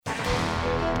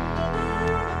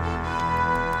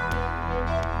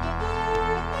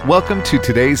Welcome to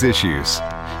Today's Issues.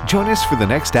 Join us for the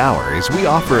next hour as we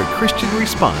offer a Christian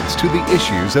response to the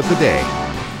issues of the day.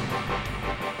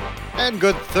 And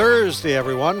good Thursday,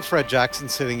 everyone. Fred Jackson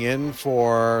sitting in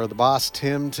for the boss,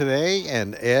 Tim, today,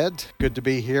 and Ed. Good to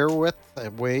be here with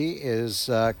we is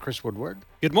Chris Woodward.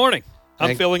 Good morning.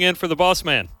 I'm filling in for the boss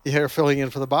man. You're filling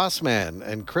in for the boss man.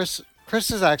 And Chris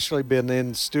has actually been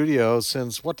in studio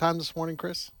since what time this morning,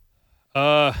 Chris?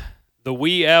 The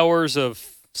wee hours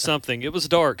of something. It was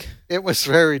dark. It was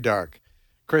very dark.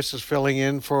 Chris is filling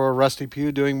in for Rusty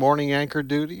Pugh doing morning anchor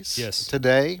duties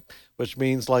today, which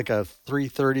means like a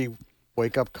 3:30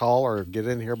 wake-up call or get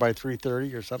in here by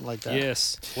 3:30 or something like that.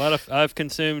 Yes. I've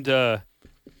consumed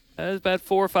about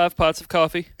 4 or 5 pots of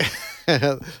coffee.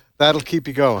 That'll keep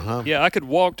you going, huh? Yeah, I could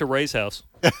walk to Ray's house.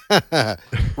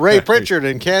 Ray Pritchard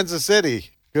in Kansas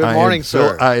City. Good morning,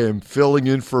 sir. I am filling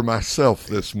in for myself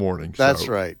this morning. That's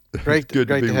right. Great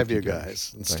to have you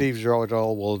guys. And Steve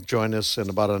Jordan will join us in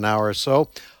about an hour or so.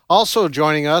 Also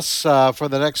joining us for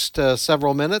the next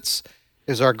several minutes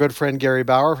is our good friend Gary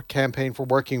Bauer, Campaign for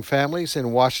Working Families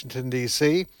in Washington,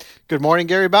 D.C. Good morning,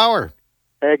 Gary Bauer.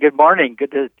 Hey, good morning.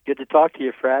 Good to talk to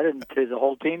you, Fred, and to the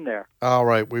whole team there. All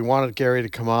right. We wanted Gary to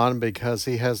come on because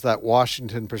he has that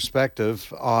Washington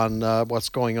perspective on what's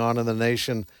going on in the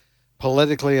nation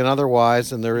politically and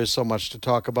otherwise, and there is so much to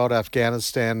talk about.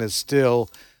 Afghanistan is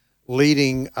still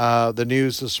leading the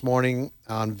news this morning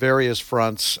on various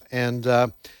fronts. And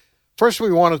first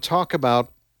we want to talk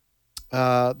about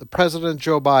the President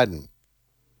Joe Biden.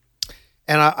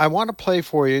 And I want to play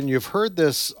for you, and you've heard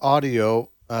this audio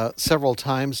several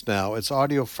times now. It's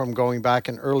audio from going back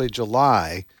in early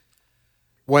July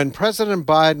when President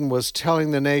Biden was telling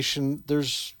the nation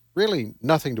there's really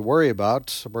nothing to worry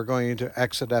about. We're going to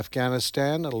exit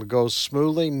Afghanistan. It'll go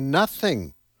smoothly.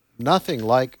 Nothing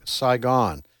like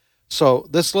Saigon. So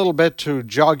this little bit to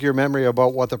jog your memory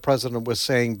about what the president was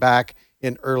saying back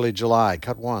in early July.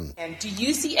 Cut one. And do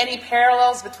you see any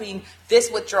parallels between this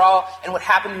withdrawal and what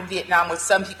happened in Vietnam with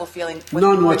some people feeling...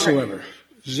 None whatsoever.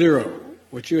 Zero.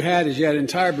 What you had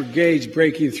entire brigades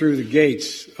breaking through the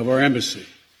gates of our embassy.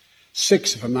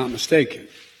 6, if I'm not mistaken.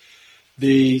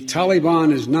 The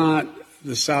Taliban is not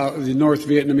the North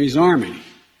Vietnamese army.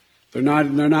 They're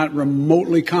not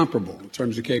remotely comparable in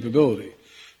terms of capability.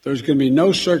 There's going to be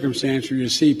no circumstance where you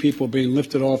see people being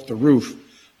lifted off the roof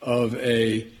of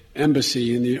a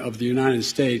embassy of the United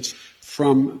States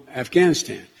from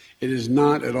Afghanistan. It is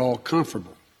not at all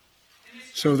comparable.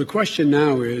 So the question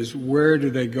now is, where do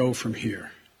they go from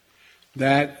here?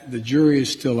 That the jury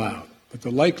is still out, but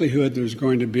the likelihood there's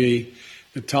going to be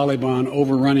the Taliban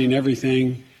overrunning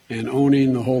everything and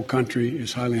owning the whole country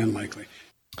is highly unlikely.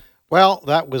 Well,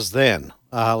 that was then.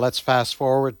 Let's fast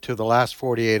forward to the last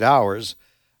 48 hours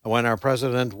when our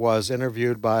president was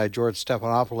interviewed by George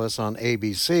Stephanopoulos on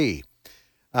ABC.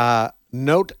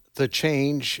 Note the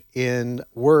change in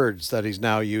words that he's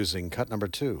now using. Cut number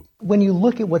 2. When you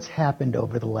look at what's happened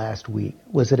over the last week,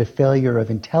 was it a failure of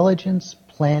intelligence,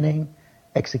 planning,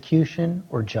 execution,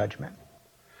 or judgment?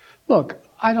 Look,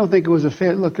 I don't think it was a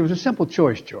fair. Look, it was a simple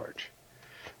choice, George.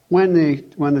 When the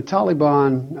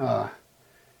Taliban,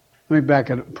 let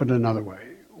me put it another way.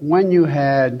 When you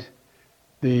had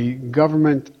the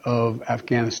government of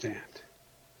Afghanistan,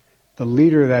 the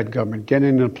leader of that government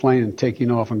getting in a plane and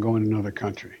taking off and going to another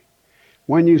country,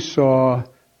 when you saw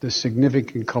the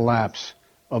significant collapse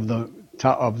of the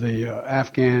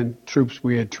Afghan troops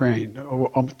we had trained,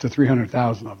 up to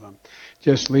 300,000 of them,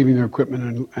 just leaving their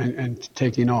equipment and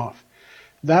taking off.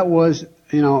 That was,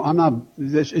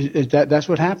 that's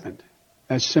what happened.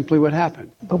 That's simply what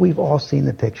happened. But we've all seen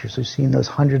the pictures. We've seen those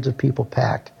hundreds of people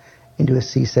packed into a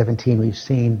C-17. We've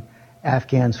seen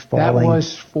Afghans falling. That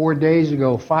was 4 days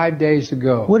ago, 5 days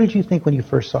ago. What did you think when you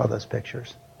first saw those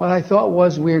pictures? What I thought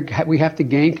was we have to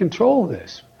gain control of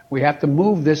this. We have to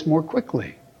move this more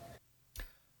quickly.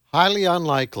 Highly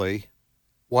unlikely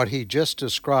what he just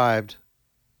described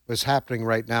was happening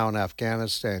right now in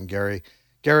Afghanistan, Gary.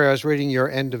 Gary, I was reading your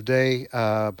end-of-day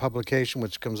publication,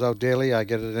 which comes out daily. I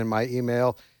get it in my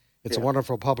email. It's a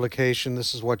wonderful publication.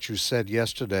 This is what you said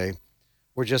yesterday.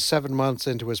 We're just 7 months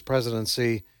into his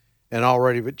presidency, and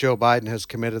already Joe Biden has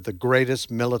committed the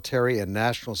greatest military and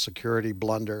national security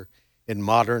blunder in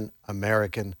modern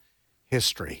American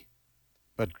history.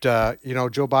 But, Joe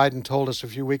Biden told us a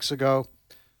few weeks ago,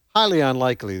 highly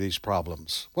unlikely these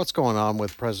problems. What's going on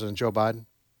with President Joe Biden?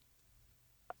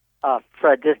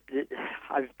 Fred,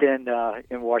 I've been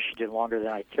in Washington longer than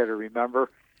I care to remember.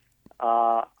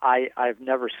 I've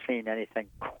never seen anything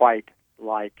quite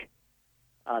like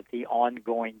the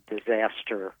ongoing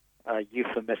disaster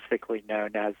euphemistically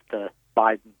known as the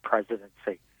Biden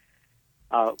presidency.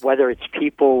 Whether it's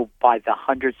people by the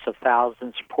hundreds of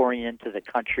thousands pouring into the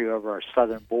country over our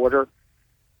southern border,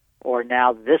 or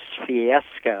now this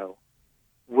fiasco,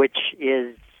 which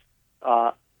is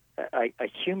a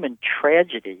human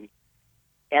tragedy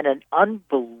and an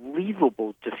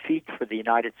unbelievable defeat for the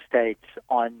United States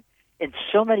in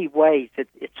so many ways that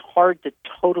it's hard to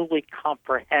totally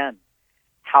comprehend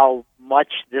how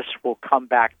much this will come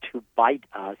back to bite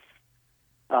us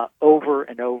over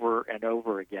and over and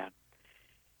over again.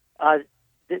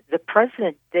 The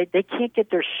president, they can't get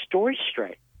their story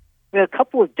straight. I mean, a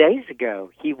couple of days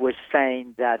ago, he was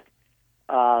saying that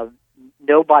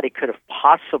nobody could have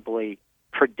possibly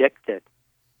predicted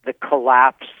the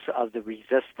collapse of the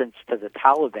resistance to the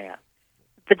Taliban.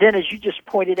 But then, as you just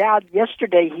pointed out,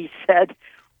 yesterday he said,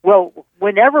 well,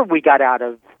 whenever we got out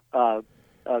of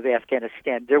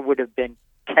Afghanistan, there would have been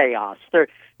chaos. There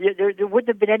wouldn't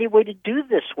have been any way to do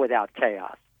this without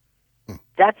chaos.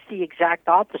 That's the exact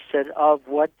opposite of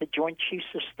what the Joint Chiefs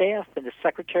of Staff and the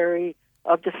Secretary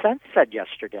of Defense said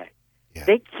yesterday. Yeah.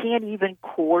 They can't even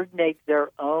coordinate their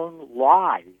own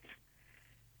lives.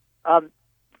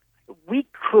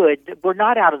 We're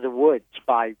not out of the woods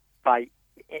by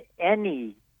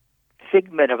any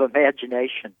figment of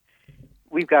imagination.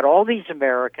 We've got all these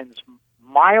Americans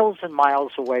miles and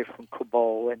miles away from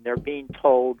Kabul, and they're being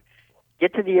told,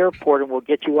 get to the airport and we'll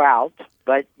get you out,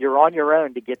 but you're on your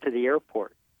own to get to the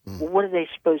airport. Well, what are they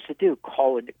supposed to do?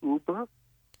 Call an Uber?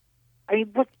 I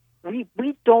mean,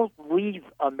 we don't leave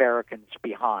Americans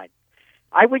behind.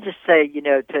 I would just say,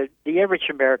 to the average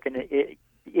American, it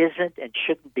isn't and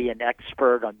shouldn't be an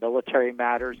expert on military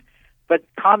matters, but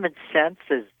common sense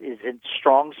is in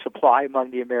strong supply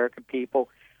among the American people.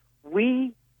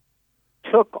 We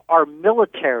took our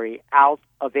military out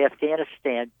of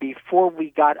Afghanistan before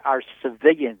we got our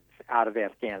civilians out of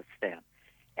Afghanistan.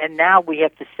 And now we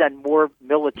have to send more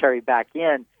military back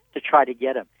in to try to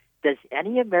get them. Does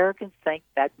any American think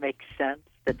that makes sense?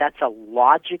 That that's a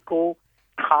logical,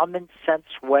 common sense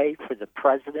way for the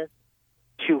president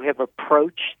to have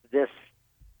approached this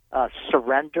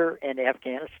surrender in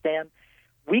Afghanistan?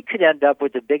 We could end up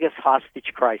with the biggest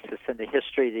hostage crisis in the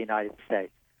history of the United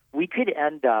States. We could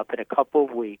end up in a couple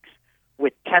of weeks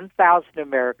with 10,000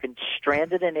 Americans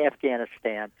stranded in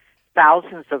Afghanistan,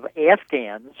 thousands of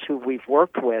Afghans who we've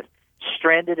worked with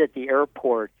stranded at the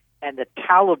airport, and the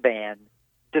Taliban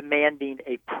demanding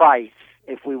a price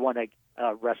if we want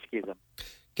to rescue them.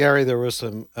 Gary, there were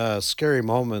some scary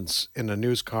moments in a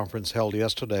news conference held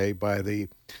yesterday by the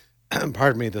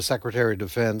Secretary of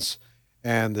Defense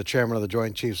and the Chairman of the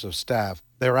Joint Chiefs of Staff.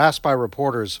 They were asked by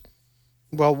reporters,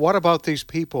 well, what about these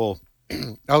people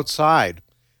outside?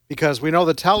 Because we know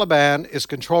the Taliban is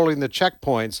controlling the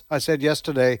checkpoints. I said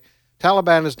yesterday,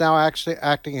 Taliban is now actually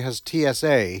acting as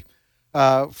TSA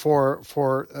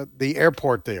for the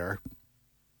airport there.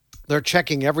 They're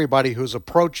checking everybody who's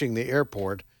approaching the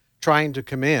airport, trying to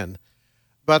come in.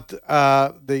 But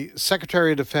the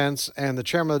Secretary of Defense and the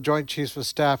Chairman of the Joint Chiefs of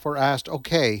Staff were asked,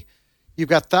 okay, you've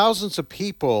got thousands of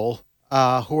people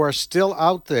who are still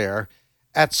out there.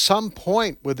 At some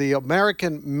point, would the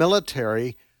American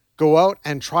military go out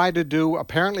and try to do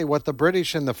apparently what the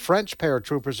British and the French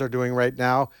paratroopers are doing right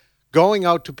now, going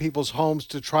out to people's homes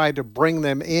to try to bring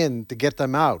them in, to get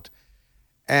them out?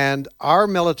 And our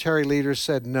military leaders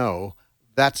said, no,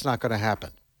 that's not going to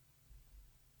happen.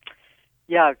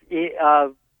 Yeah,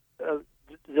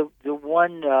 the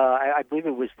one, I believe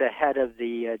it was the head of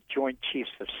the Joint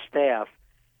Chiefs of Staff,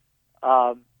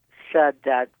 said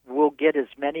that we'll get as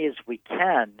many as we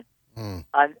can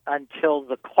until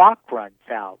the clock runs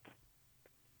out.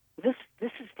 This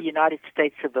is the United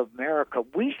States of America.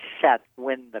 We set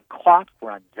when the clock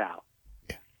runs out.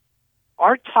 Yeah.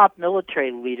 Our top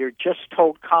military leader just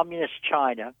told Communist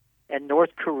China and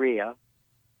North Korea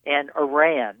and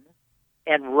Iran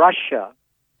and Russia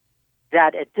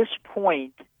that at this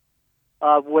point,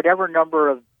 whatever number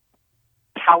of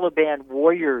Taliban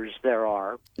warriors there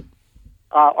are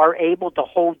able to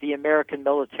hold the American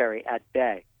military at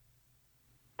bay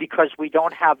because we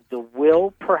don't have the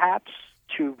will, perhaps,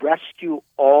 to rescue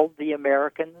all the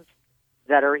Americans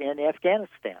that are in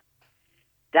Afghanistan.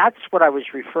 That's what I was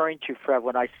referring to, Fred,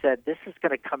 when I said this is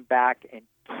going to come back and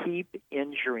keep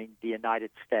injuring the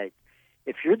United States.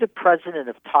 If you're the president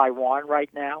of Taiwan right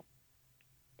now,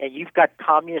 and you've got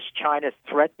Communist China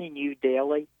threatening you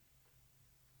daily,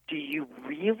 do you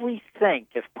really think,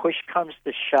 if push comes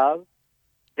to shove,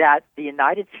 that the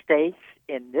United States,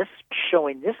 in this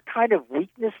showing this kind of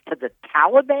weakness to the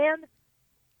Taliban,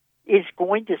 is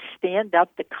going to stand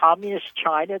up to Communist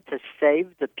China to save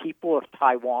the people of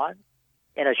Taiwan?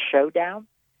 in a showdown,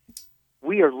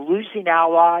 we are losing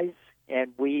allies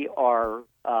and we are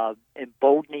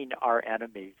emboldening our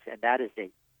enemies, and that is a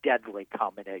deadly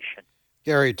combination.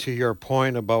 Gary, to your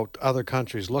point about other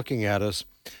countries looking at us,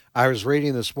 I was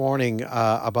reading this morning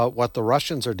about what the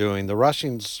Russians are doing. The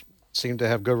Russians seem to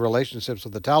have good relationships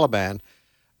with the Taliban,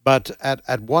 but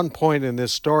at one point in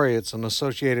this story, it's an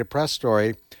Associated Press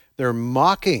story, they're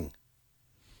mocking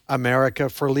America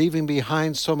for leaving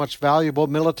behind so much valuable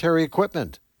military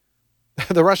equipment.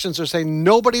 The Russians are saying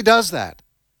nobody does that,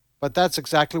 but that's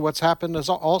exactly what's happened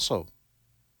also.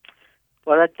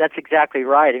 Well, that's exactly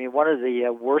right. I mean, one of the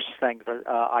worst things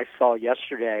I saw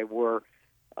yesterday were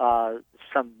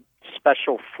some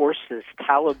special forces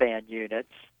Taliban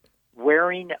units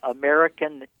wearing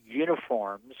American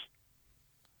uniforms,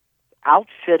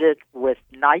 outfitted with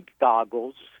night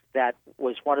goggles. That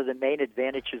was one of the main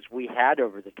advantages we had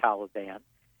over the Taliban,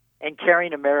 and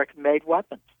carrying American-made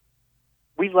weapons.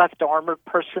 We left armored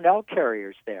personnel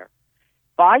carriers there.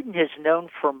 Biden has known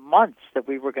for months that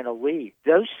we were going to leave.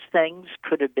 Those things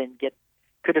could have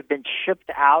been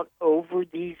shipped out over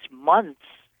these months,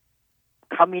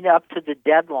 coming up to the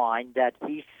deadline that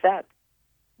he set.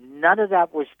 None of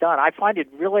that was done. I find it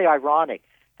really ironic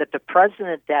that the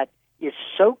president that is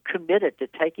so committed to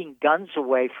taking guns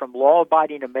away from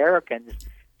law-abiding Americans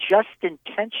just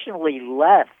intentionally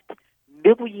left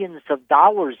millions of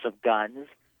dollars of guns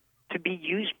to be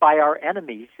used by our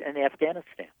enemies in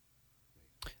Afghanistan.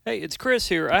 Hey, it's Chris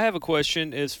here. I have a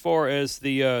question as far as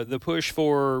the push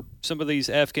for some of these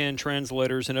Afghan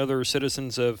translators and other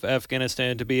citizens of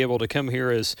Afghanistan to be able to come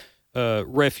here as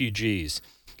refugees.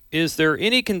 Is there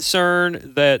any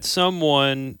concern that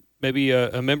someone, maybe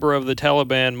a member of the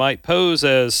Taliban, might pose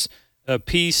as a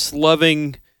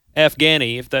peace-loving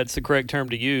Afghani, if that's the correct term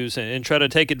to use, and try to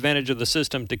take advantage of the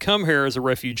system to come here as a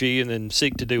refugee and then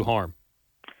seek to do harm?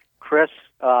 Chris,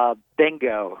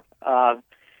 bingo.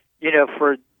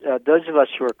 For those of us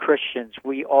who are Christians,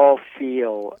 we all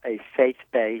feel a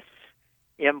faith-based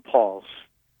impulse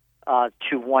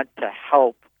to want to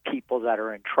help people that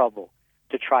are in trouble,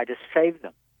 to try to save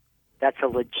them. That's a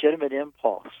legitimate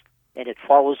impulse, and it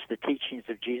follows the teachings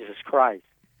of Jesus Christ.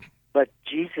 But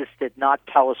Jesus did not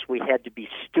tell us we had to be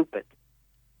stupid.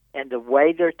 And the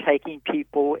way they're taking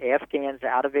people, Afghans,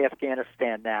 out of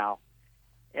Afghanistan now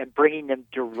and bringing them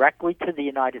directly to the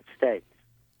United States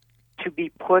to be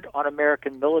put on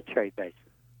American military bases,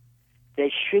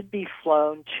 they should be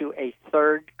flown to a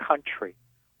third country,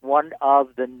 one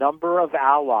of the number of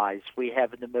allies we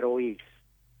have in the Middle East.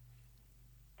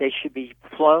 They should be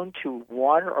flown to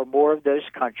one or more of those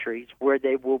countries where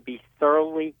they will be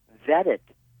thoroughly vetted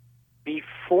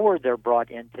before they're brought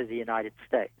into the United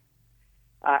States.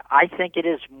 I think it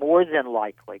is more than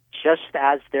likely, just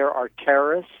as there are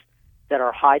terrorists that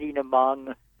are hiding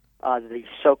among the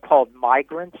so-called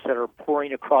migrants that are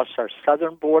pouring across our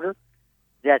southern border,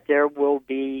 that there will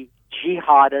be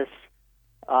jihadists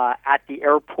at the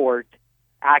airport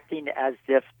acting as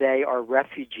if they are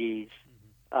refugees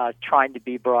trying to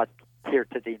be brought here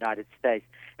to the United States.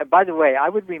 And by the way, I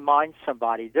would remind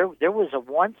somebody, there was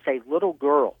once a little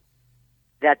girl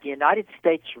that the United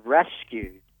States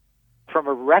rescued from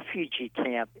a refugee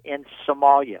camp in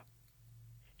Somalia.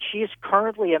 She is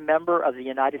currently a member of the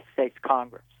United States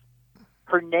Congress.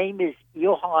 Her name is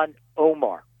Ilhan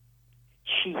Omar.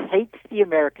 She hates the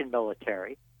American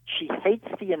military. She hates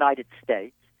the United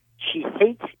States. She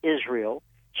hates Israel.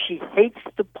 She hates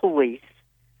the police.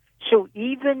 So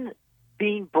even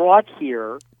being brought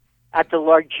here at the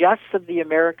largesse of the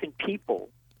American people,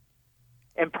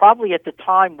 and probably at the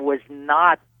time was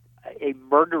not a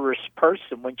murderous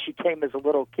person when she came as a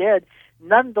little kid,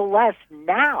 nonetheless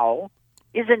now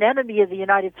is an enemy of the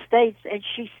United States, and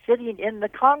she's sitting in the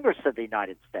Congress of the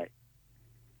United States.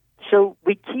 So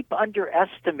we keep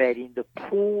underestimating the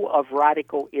pool of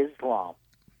radical Islam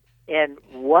and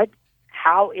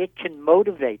how it can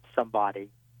motivate somebody,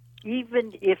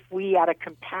 even if we out of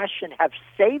compassion have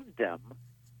saved them,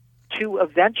 to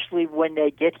eventually, when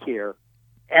they get here,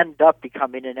 end up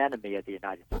becoming an enemy of the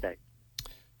United States.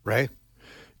 Ray?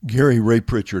 Gary, Ray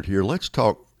Pritchard here. Let's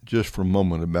talk just for a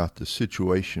moment about the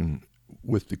situation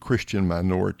with the Christian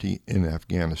minority in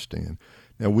Afghanistan.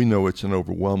 Now, we know it's an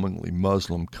overwhelmingly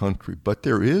Muslim country, but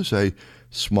there is a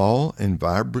small and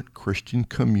vibrant Christian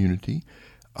community,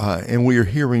 and we are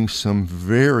hearing some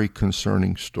very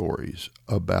concerning stories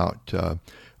about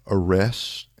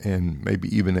arrests and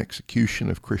maybe even execution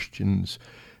of Christians,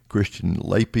 Christian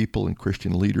lay people and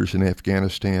Christian leaders in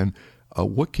Afghanistan.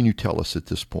 What can you tell us at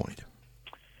this point?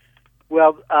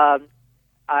 Well,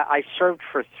 I served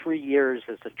for 3 years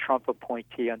as a Trump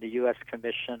appointee on the U.S.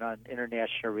 Commission on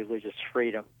International Religious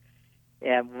Freedom.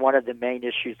 And one of the main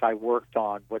issues I worked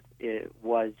on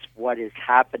was what is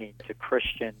happening to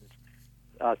Christians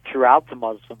throughout the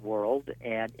Muslim world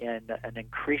and in an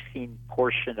increasing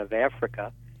portion of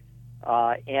Africa,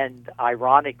 and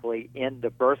ironically, in the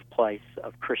birthplace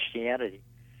of Christianity.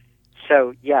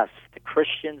 So, yes, the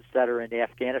Christians that are in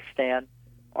Afghanistan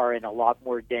are in a lot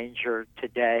more danger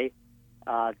today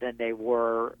than they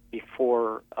were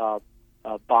before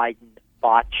Biden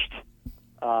botched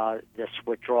this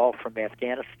withdrawal from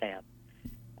Afghanistan.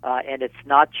 And it's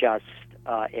not just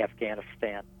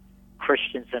Afghanistan.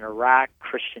 Christians in Iraq,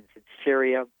 Christians in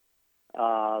Syria.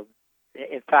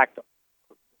 In fact,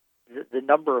 the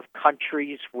number of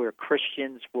countries where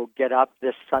Christians will get up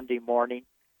this Sunday morning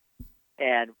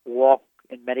and walk,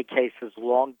 in many cases,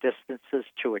 long distances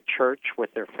to a church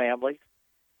with their families,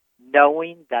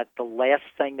 knowing that the last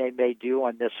thing they may do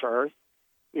on this earth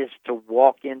is to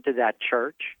walk into that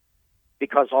church,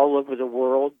 because all over the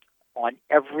world, on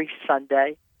every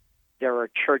Sunday, there are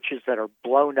churches that are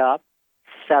blown up,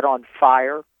 set on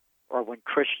fire, or when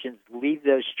Christians leave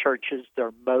those churches,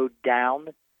 they're mowed down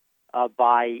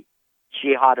by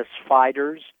jihadist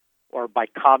fighters or by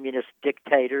communist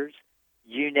dictators.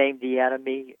 You name the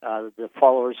enemy, the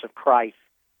followers of Christ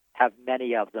have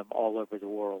many of them all over the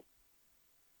world.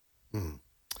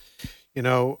 You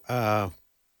know, I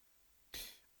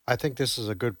think this is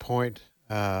a good point,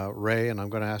 Ray, and I'm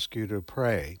going to ask you to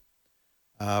pray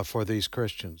for these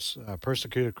Christians,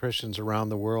 persecuted Christians around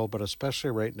the world, but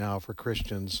especially right now for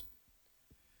Christians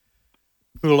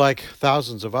who, like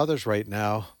thousands of others right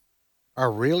now,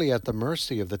 are really at the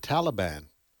mercy of the Taliban,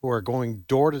 who are going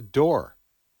door to door,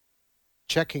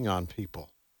 checking on people.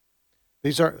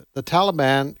 These are the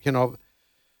Taliban. You know,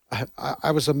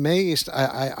 I was amazed.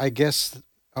 I guess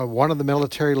one of the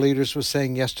military leaders was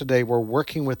saying yesterday, we're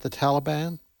working with the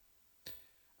Taliban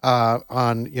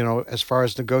on, you know, as far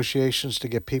as negotiations to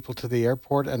get people to the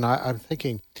airport. And I'm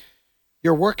thinking,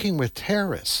 you're working with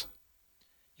terrorists.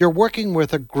 You're working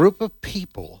with a group of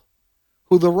people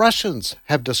who the Russians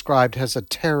have described as a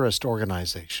terrorist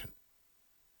organization.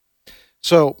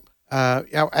 So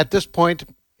at this point,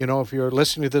 you know, if you're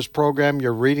listening to this program,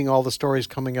 you're reading all the stories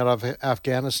coming out of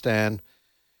Afghanistan,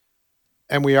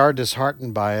 and we are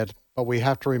disheartened by it, but we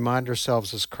have to remind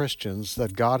ourselves as Christians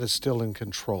that God is still in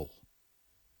control.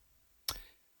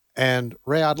 And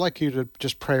Ray, I'd like you to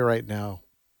just pray right now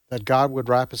that God would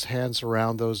wrap his hands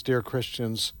around those dear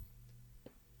Christians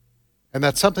and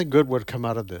that something good would come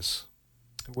out of this.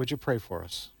 Would you pray for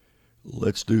us?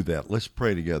 Let's do that. Let's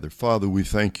pray together. Father, we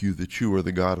thank you that you are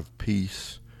the God of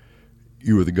peace.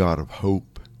 You are the God of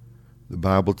hope. The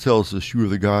Bible tells us you are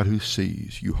the God who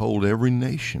sees. You hold every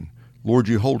nation. Lord,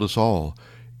 you hold us all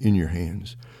in your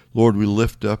hands. Lord, we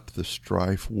lift up the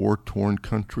strife, war-torn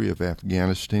country of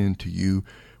Afghanistan to you.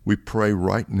 We pray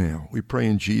right now. We pray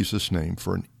in Jesus' name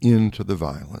for an end to the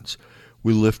violence.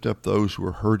 We lift up those who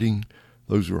are hurting,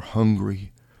 those who are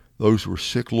hungry, those who are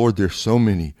sick. Lord, there's so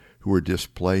many who are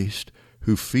displaced,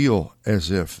 who feel as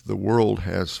if the world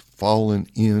has fallen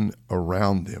in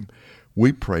around them.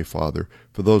 We pray, Father,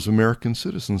 for those American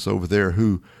citizens over there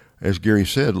who, as Gary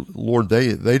said, Lord, they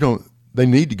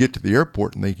need to get to the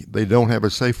airport and they don't have a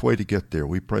safe way to get there.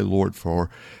 We pray, Lord, for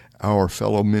our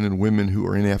fellow men and women who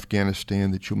are in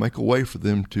Afghanistan, that you'll make a way for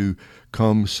them to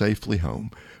come safely home.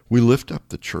 We lift up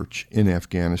the church in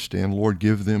Afghanistan. Lord,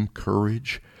 give them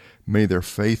courage. May their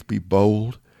faith be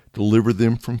bold. Deliver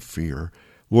them from fear.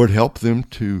 Lord, help them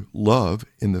to love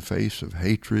in the face of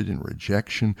hatred and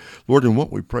rejection. Lord, and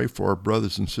what we pray for our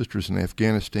brothers and sisters in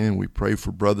Afghanistan, we pray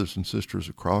for brothers and sisters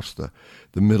across the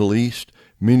Middle East,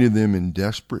 many of them in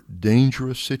desperate,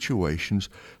 dangerous situations.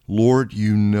 Lord,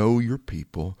 you know your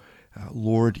people.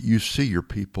 Lord, you see your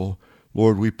people.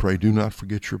 Lord, we pray, do not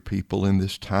forget your people in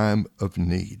this time of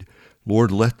need.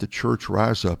 Lord, let the church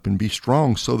rise up and be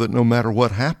strong so that no matter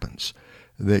what happens,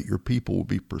 that your people will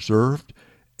be preserved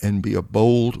and be a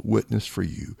bold witness for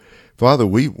you. Father,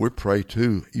 we pray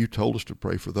too. You told us to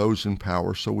pray for those in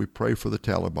power, so we pray for the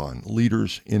Taliban,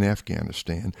 leaders in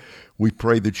Afghanistan. We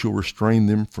pray that you'll restrain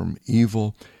them from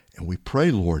evil. And we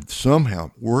pray, Lord,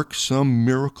 somehow work some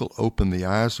miracle, open the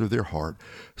eyes of their heart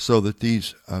so that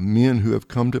these men who have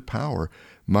come to power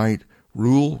might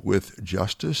rule with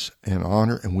justice and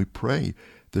honor. And we pray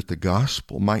that the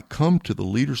gospel might come to the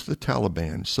leaders of the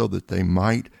Taliban so that they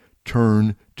might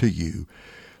turn to you.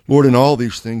 Lord, in all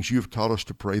these things, you have taught us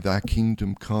to pray, thy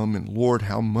kingdom come. And Lord,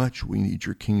 how much we need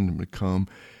your kingdom to come.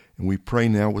 And we pray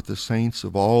now with the saints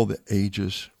of all the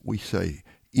ages, we say,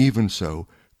 even so,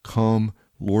 come,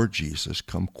 Lord Jesus,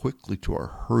 come quickly to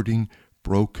our hurting,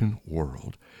 broken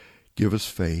world. Give us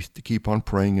faith to keep on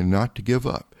praying and not to give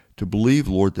up, to believe,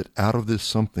 Lord, that out of this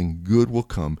something good will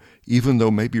come, even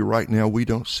though maybe right now we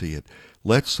don't see it.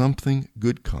 Let something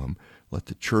good come. Let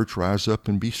the church rise up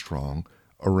and be strong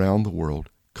around the world.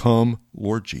 Come,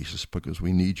 Lord Jesus, because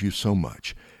we need you so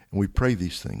much. And we pray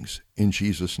these things in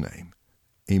Jesus' name.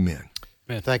 Amen.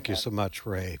 Thank you so much,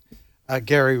 Ray.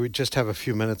 Gary, we just have a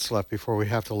few minutes left before we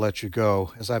have to let you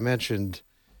go. As I mentioned,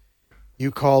 you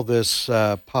call this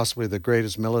possibly the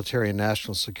greatest military and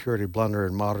national security blunder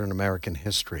in modern American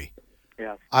history.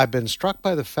 Yes. I've been struck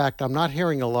by the fact I'm not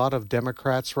hearing a lot of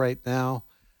Democrats right now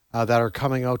that are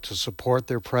coming out to support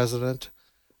their president.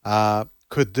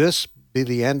 Could this be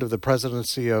the end of the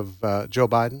presidency of Joe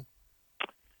Biden?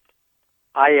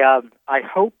 I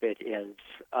hope it is.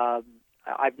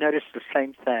 I've noticed the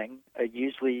same thing.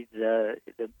 Usually the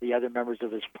other members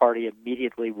of his party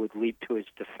immediately would leap to his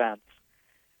defense.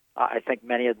 I think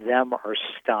many of them are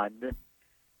stunned.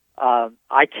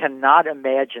 I cannot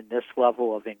imagine this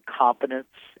level of incompetence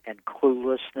and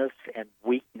cluelessness and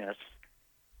weakness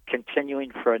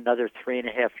continuing for another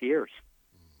 3.5 years.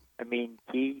 I mean,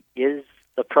 he is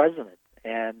the president,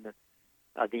 and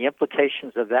the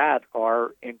implications of that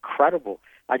are incredible.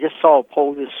 I just saw a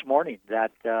poll this morning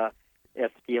that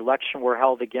if the election were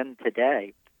held again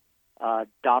today,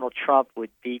 Donald Trump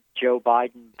would beat Joe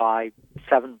Biden by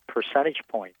 7 percentage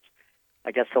points.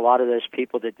 I guess a lot of those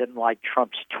people that didn't like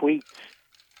Trump's tweets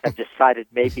have decided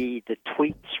maybe the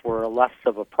tweets were less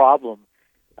of a problem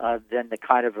than the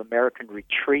kind of American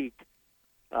retreat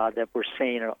that we're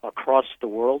seeing across the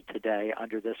world today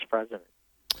under this president.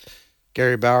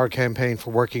 Gary Bauer, Campaign for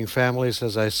Working Families.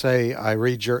 As I say, I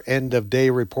read your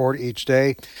end-of-day report each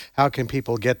day. How can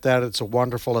people get that? It's a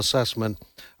wonderful assessment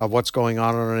of what's going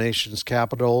on in our nation's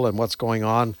capital and what's going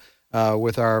on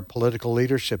with our political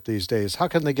leadership these days. How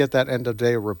can they get that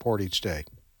end-of-day report each day?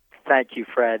 Thank you,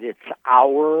 Fred. It's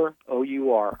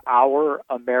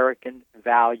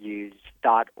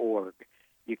ouramericanvalues.org.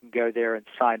 You can go there and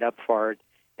sign up for it.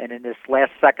 And in this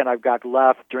last second I've got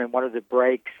left during one of the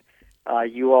breaks,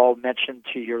 you all mentioned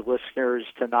to your listeners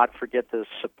to not forget to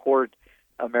support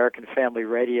American Family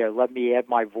Radio. Let me add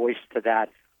my voice to that.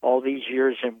 All these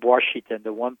years in Washington,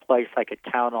 the one place I could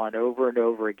count on over and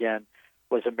over again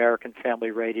was American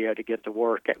Family Radio to get the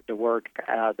word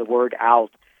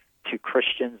out to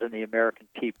Christians and the American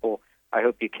people. I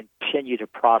hope you continue to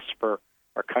prosper.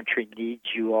 Our country needs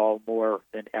you all more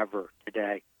than ever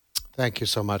today. Thank you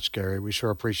so much, Gary. We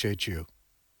sure appreciate you.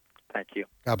 Thank you.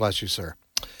 God bless you, sir.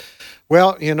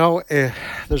 Well,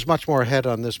 there's much more ahead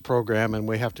on this program, and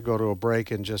we have to go to a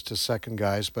break in just a second,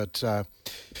 guys. But,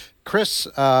 Chris,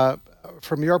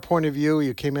 from your point of view,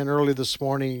 you came in early this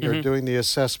morning. You're doing the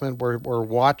assessment. We're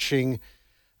watching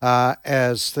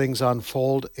as things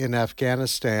unfold in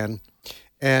Afghanistan.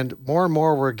 And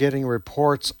more we're getting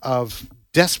reports of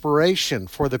desperation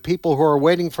for the people who are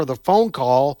waiting for the phone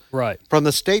call from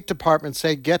the State Department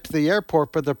saying, get to the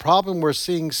airport. But the problem we're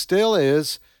seeing still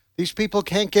is these people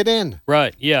can't get in.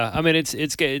 Right, yeah. I mean,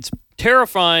 it's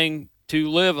terrifying to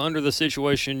live under the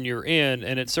situation you're in,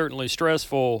 and it's certainly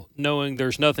stressful knowing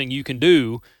there's nothing you can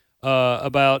do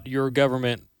about your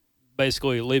government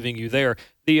basically leaving you there.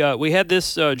 We had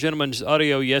this gentleman's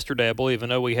audio yesterday, I believe. I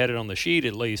know we had it on the sheet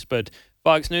at least, but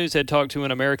Fox News had talked to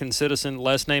an American citizen,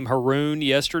 last name Haroon,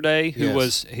 yesterday, who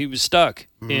was stuck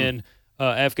in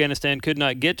Afghanistan, could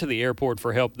not get to the airport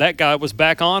for help. That guy was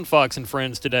back on Fox and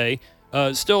Friends today,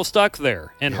 still stuck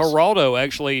there. And Geraldo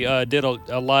actually did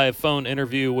a live phone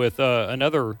interview with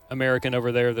another American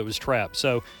over there that was trapped.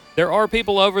 So there are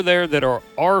people over there that are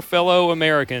our fellow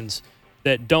Americans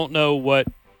that don't know what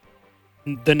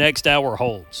the next hour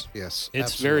holds. Yes,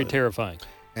 it's absolutely. very terrifying.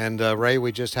 And, Ray,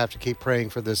 we just have to keep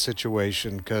praying for this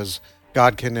situation because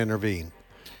God can intervene.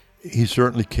 He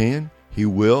certainly can. He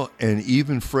will. And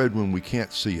even, Fred, when we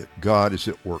can't see it, God is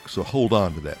at work. So hold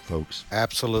on to that, folks.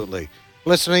 Absolutely.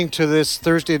 Listening to this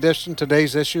Thursday edition,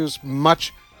 today's issues,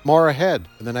 much more ahead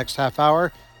in the next half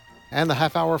hour. And the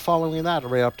half hour following that,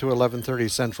 right up to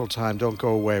 11:30 Central Time. Don't go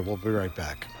away. We'll be right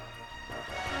back.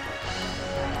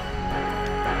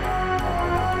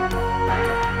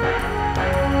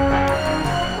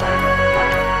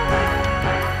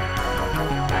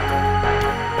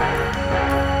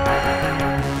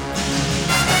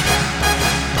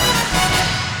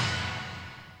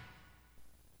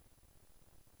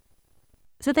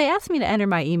 So they asked me to enter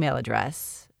my email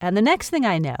address, and the next thing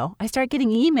I know, I start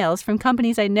getting emails from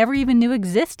companies I never even knew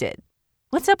existed.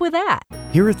 What's up with that?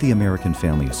 Here at the American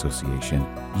Family Association,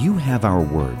 you have our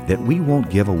word that we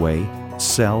won't give away,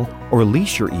 sell, or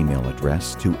lease your email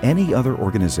address to any other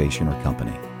organization or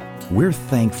company. We're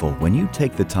thankful when you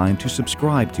take the time to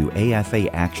subscribe to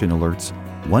AFA Action Alerts,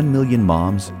 1 Million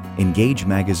Moms, Engage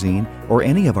magazine, or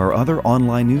any of our other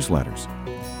online newsletters.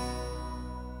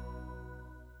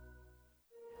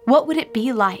 What would it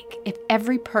be like if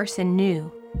every person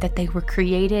knew that they were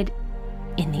created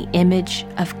in the image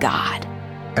of God?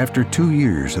 After 2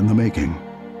 years in the making,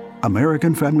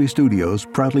 American Family Studios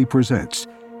proudly presents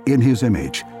In His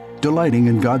Image, delighting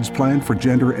in God's plan for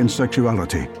gender and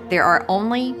sexuality. There are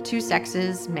only two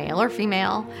sexes, male or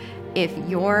female. If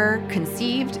you're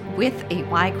conceived with a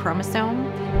Y chromosome,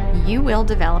 you will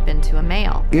develop into a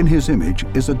male. In His Image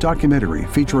is a documentary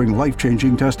featuring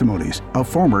life-changing testimonies of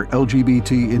former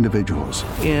LGBT individuals.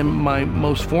 In my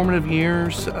most formative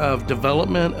years of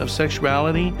development of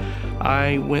sexuality,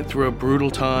 I went through a brutal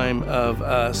time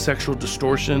of sexual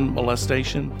distortion,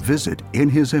 molestation. Visit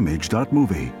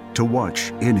inhisimage.movie to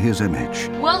watch In His Image.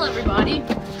 Well, everybody,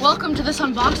 welcome to this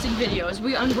unboxing video as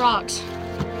we unbox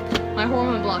my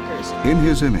hormone blockers. In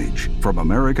His Image from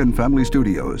American Family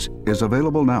Studios is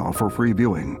available now for free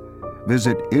viewing.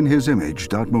 Visit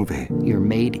inhisimage.movie. You're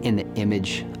made in the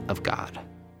image of God.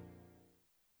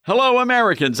 Hello,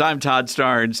 Americans. I'm Todd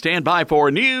Starn. Stand by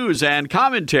for news and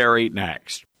commentary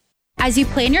next. As you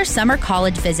plan your summer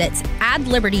college visits, add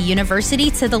Liberty University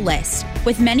to the list.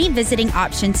 With many visiting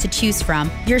options to choose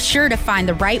from, you're sure to find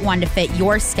the right one to fit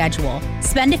your schedule.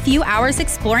 Spend a few hours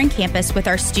exploring campus with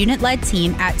our student-led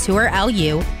team at Tour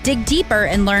LU, dig deeper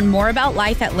and learn more about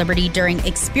life at Liberty during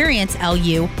Experience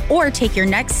LU, or take your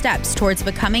next steps towards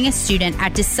becoming a student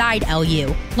at Decide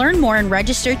LU. Learn more and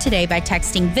register today by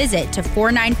texting VISIT to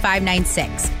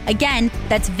 49596. Again,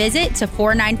 that's VISIT to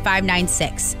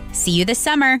 49596. See you this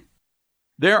summer.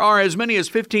 There are as many as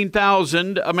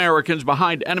 15,000 Americans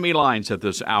behind enemy lines at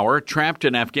this hour, trapped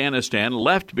in Afghanistan,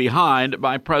 left behind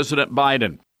by President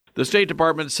Biden. The State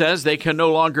Department says they can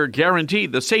no longer guarantee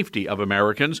the safety of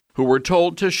Americans who were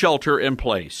told to shelter in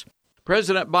place.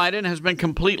 President Biden has been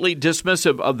completely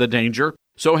dismissive of the danger.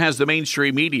 So has the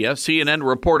mainstream media. CNN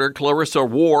reporter Clarissa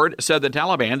Ward said the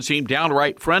Taliban seemed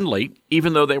downright friendly,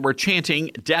 even though they were chanting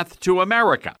 "Death to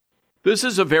America." This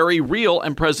is a very real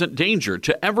and present danger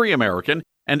to every American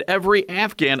and every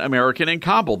Afghan American in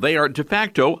Kabul. They are de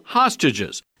facto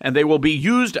hostages, and they will be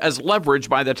used as leverage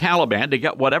by the Taliban to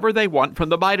get whatever they want from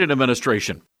the Biden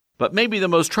administration. But maybe the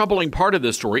most troubling part of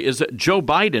this story is that Joe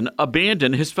Biden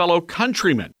abandoned his fellow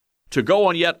countrymen to go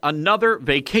on yet another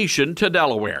vacation to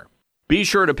Delaware. Be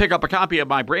sure to pick up a copy of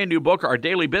my brand new book, Our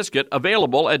Daily Biscuit,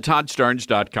 available at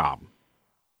toddstarns.com.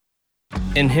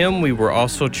 In him we were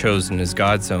also chosen as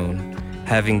God's own,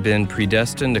 having been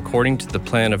predestined according to the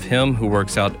plan of him who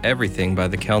works out everything by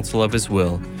the counsel of his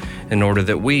will, in order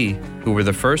that we, who were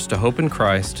the first to hope in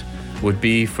Christ, would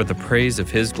be for the praise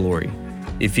of his glory.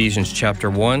 Ephesians chapter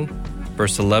 1,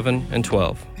 verse 11 and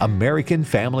 12. American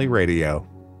Family Radio.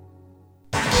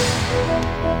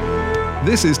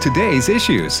 This is today's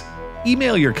issues.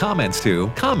 Email your comments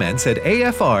to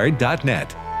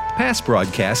comments@afr.net. Past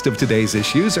broadcasts of today's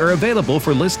issues are available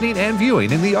for listening and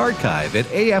viewing in the archive at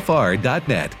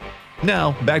afr.net.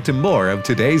 Now, back to more of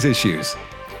today's issues.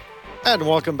 And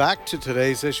welcome back to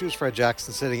today's issues. Fred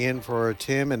Jackson sitting in for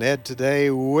Tim and Ed today.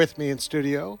 With me in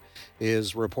studio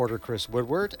is reporter Chris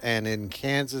Woodward, and in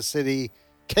Kansas City,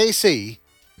 KC,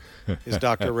 is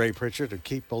Dr. Ray Pritchard of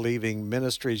Keep Believing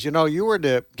Ministries. You know, you were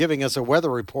giving us a weather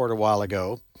report a while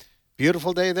ago.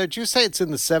 Beautiful day there. Did you say it's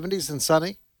in the 70s and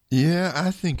sunny? Yeah,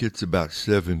 I think it's about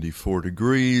 74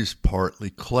 degrees, partly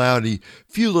cloudy,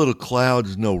 few little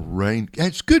clouds, no rain.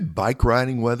 It's good bike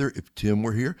riding weather. If Tim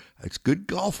were here, it's good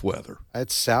golf weather. It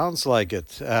sounds like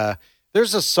it.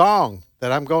 There's a song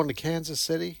that I'm going to Kansas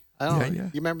City. I don't know.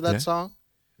 You remember that song?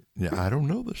 Yeah, I don't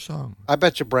know the song. I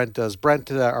bet you Brent does.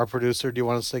 Brent, our producer, do you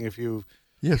want to sing a few?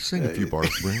 Yeah, sing a few bars,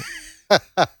 Brent.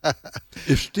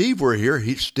 If Steve were here,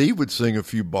 Steve would sing a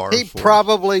few bars. He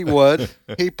probably would.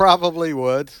 He probably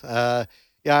would. Yeah,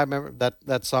 I remember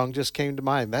that song just came to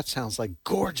mind. That sounds like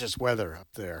gorgeous weather up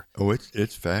there. Oh,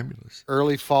 it's fabulous.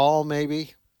 Early fall,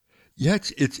 maybe. Yeah,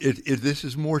 this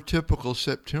is more typical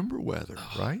September weather,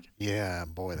 right? Yeah,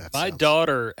 boy, that's my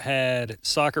daughter had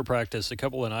soccer practice a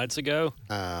couple of nights ago,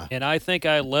 and I think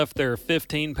I left there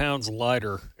 15 pounds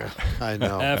lighter. I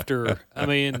know. After, I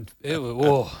mean, it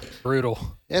was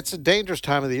brutal. It's a dangerous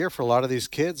time of the year for a lot of these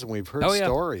kids, and we've heard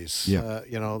stories. Yeah.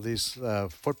 You know, these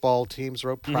football teams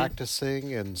are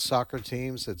practicing and soccer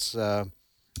teams. It's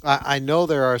I know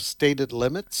there are stated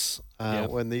limits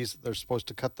when they're supposed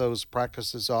to cut those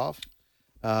practices off,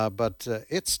 but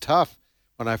it's tough.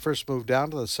 When I first moved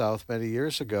down to the South many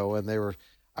years ago, and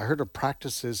I heard of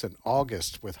practices in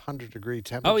August with 100-degree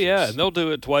temperatures. Oh yeah, and they'll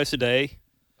do it twice a day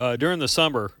during the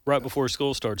summer, right before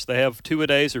school starts. They have 2 a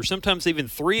days, or sometimes even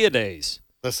 3 a days.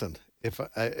 Listen,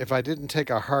 if I didn't take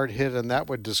a hard hit and that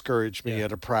would discourage me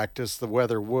at a practice, the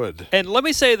weather would. And let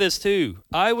me say this too.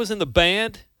 I was in the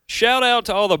band. Shout out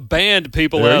to all the band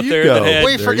people There out you there go. that had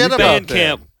We forget about band them.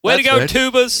 camp. Way to go, That's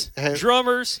tubas,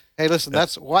 drummers. Hey, listen,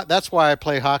 that's why I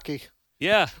play hockey.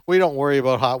 Yeah. We don't worry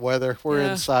about hot weather. We're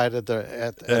Yeah. inside at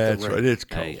the That's rink. right. It's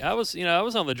cold. Hey, I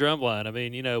was on the drum line. I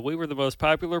mean, we were the most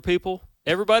popular people.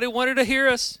 Everybody wanted to hear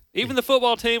us. Even the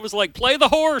football team was like, "Play the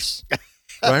horse."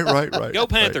 Right. Go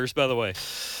Panthers, by the way.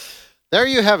 There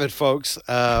you have it, folks.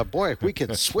 Boy, we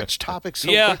can switch topics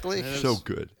so quickly. So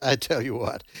good. I tell you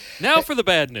what. Now for the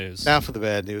bad news. Now for the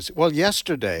bad news. Well,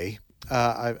 yesterday,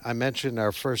 I mentioned in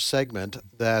our first segment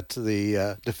that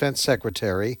the Defense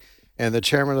Secretary and the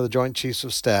Chairman of the Joint Chiefs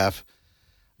of Staff,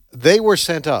 they were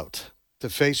sent out to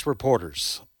face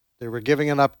reporters. They were giving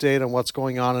an update on what's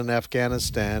going on in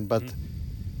Afghanistan, but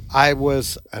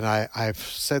I've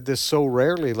said this so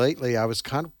rarely lately, I was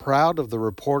kind of proud of the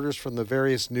reporters from the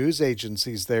various news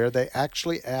agencies there. They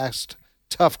actually asked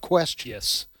tough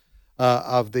questions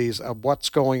of what's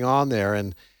going on there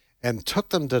and took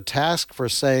them to task for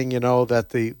saying, that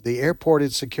the airport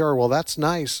is secure. Well, that's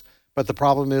nice, but the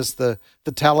problem is the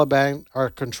Taliban are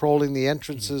controlling the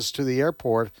entrances to the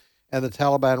airport, and the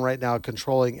Taliban right now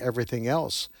controlling everything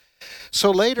else. So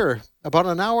later, about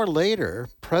an hour later,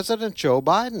 President Joe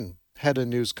Biden had a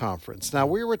news conference. Now,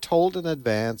 we were told in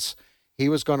advance he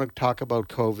was going to talk about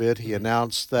COVID. He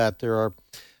announced that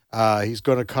he's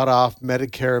going to cut off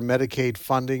Medicare and Medicaid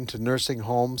funding to nursing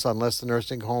homes unless the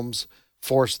nursing homes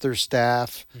force their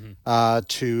staff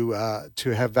to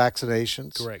have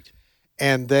vaccinations. Correct.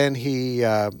 And then he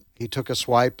took a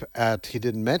swipe at, he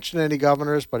didn't mention any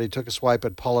governors, but he took a swipe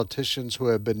at politicians who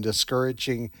have been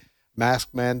discouraging mask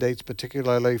mandates,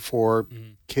 particularly for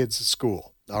kids at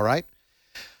school. All right.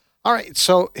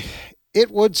 So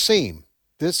it would seem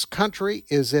this country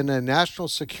is in a national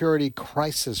security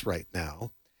crisis right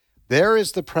now. There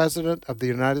is the President of the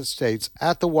United States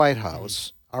at the White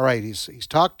House. All right. He's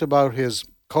talked about his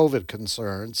COVID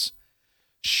concerns.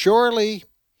 Surely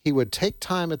he would take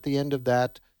time at the end of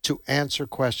that to answer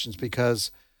questions,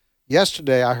 because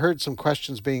yesterday I heard some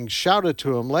questions being shouted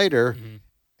to him later,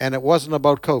 and it wasn't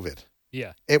about COVID.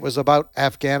 Yeah. It was about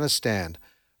Afghanistan.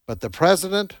 But the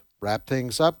president wrapped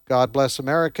things up, God bless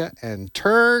America, and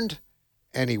turned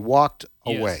and he walked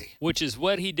away. Which is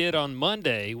what he did on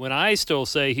Monday, when I still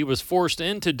say he was forced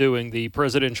into doing the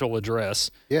presidential address.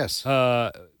 Yes.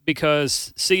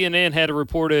 Because CNN had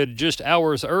reported just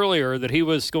hours earlier that he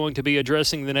was going to be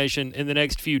addressing the nation in the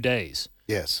next few days.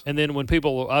 Yes. And then when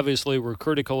people obviously were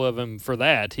critical of him for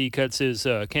that, he cuts his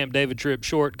Camp David trip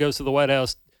short, goes to the White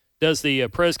House, does the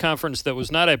press conference that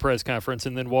was not a press conference,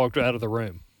 and then walked out of the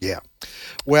room. Yeah.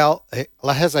 Well,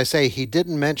 as I say, he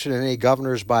didn't mention any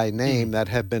governors by name that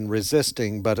have been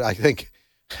resisting, but I think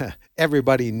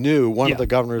everybody knew one of the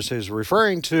governors he's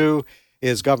referring to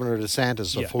is Governor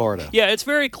DeSantis of Florida. Yeah, it's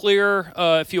very clear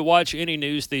if you watch any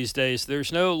news these days,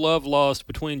 there's no love lost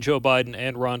between Joe Biden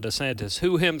and Ron DeSantis,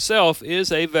 who himself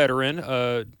is a veteran.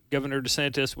 Governor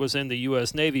DeSantis was in the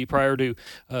U.S. Navy prior to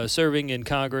serving in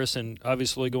Congress and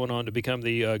obviously going on to become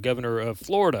the governor of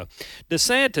Florida.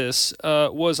 DeSantis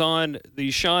was on the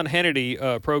Sean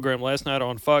Hannity program last night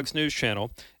on Fox News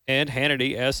Channel, and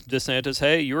Hannity asked DeSantis,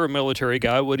 hey, you're a military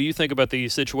guy. What do you think about the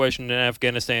situation in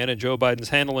Afghanistan and Joe Biden's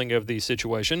handling of the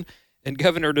situation? And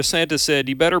Governor DeSantis said,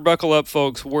 you better buckle up,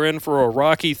 folks. We're in for a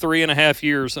rocky 3.5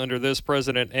 years under this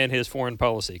president and his foreign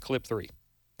policy. Clip 3.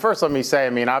 First, let me say,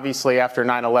 obviously after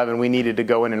 9/11, we needed to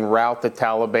go in and rout the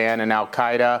Taliban and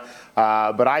al-Qaeda.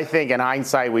 But I think in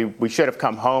hindsight, we should have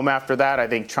come home after that. I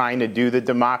think trying to do the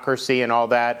democracy and all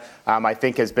that, I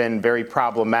think has been very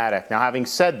problematic. Now, having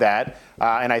said that,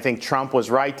 and I think Trump was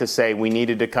right to say we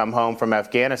needed to come home from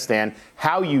Afghanistan,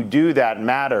 how you do that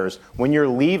matters. When you're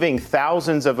leaving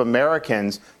thousands of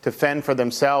Americans to fend for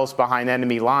themselves behind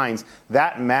enemy lines,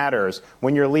 that matters.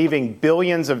 When you're leaving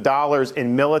billions of dollars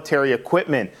in military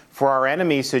equipment for our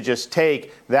enemies to just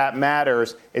take, that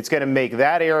matters. It's going to make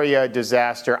that area a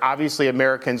disaster. Obviously,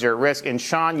 Americans are at risk. And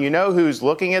Sean, you know who's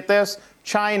looking at this?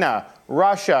 China,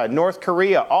 Russia, North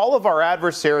Korea. All of our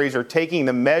adversaries are taking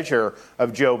the measure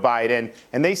of Joe Biden,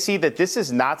 and they see that this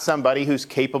is not somebody who's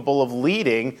capable of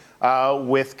leading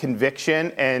with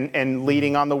conviction and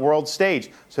leading on the world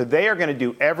stage. So they are going to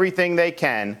do everything they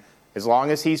can, as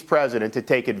long as he's president, to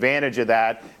take advantage of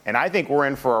that. And I think we're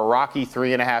in for a rocky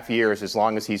 3.5 years as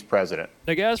long as he's president.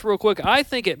 Now, guys, real quick, I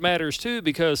think it matters, too,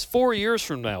 because 4 years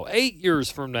from now, 8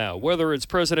 years from now, whether it's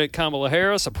President Kamala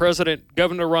Harris, a President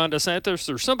Governor Ron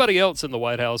DeSantis, or somebody else in the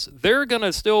White House, they're going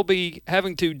to still be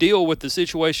having to deal with the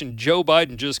situation Joe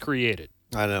Biden just created.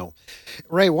 I know.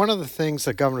 Ray, one of the things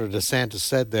that Governor DeSantis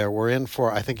said there, we're in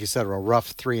for, I think he said, a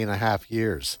rough 3.5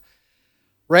 years.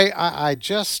 Ray, I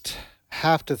just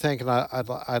have to think, and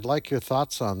I'd like your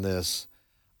thoughts on this.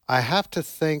 I have to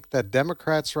think that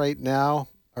Democrats right now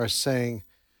are saying,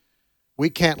 we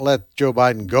can't let Joe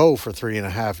Biden go for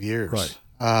 3.5 years.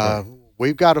 Right.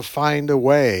 We've got to find a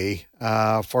way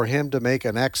for him to make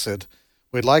an exit.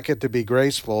 We'd like it to be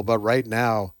graceful, but right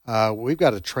now we've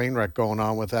got a train wreck going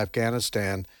on with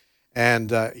Afghanistan.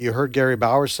 And you heard Gary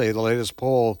Bauer say, the latest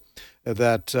poll,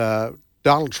 that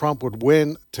Donald Trump would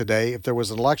win today. If there was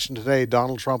an election today,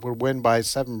 Donald Trump would win by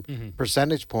 7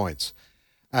 percentage points.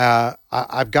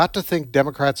 I've got to think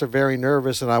Democrats are very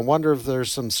nervous, and I wonder if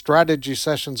there's some strategy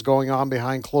sessions going on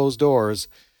behind closed doors.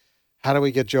 How do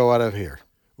we get Joe out of here?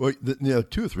 Well, there are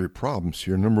 2 or 3 problems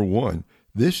here. Number one,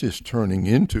 this is turning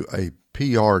into a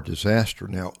PR disaster.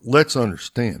 Now, let's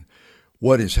understand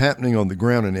what is happening on the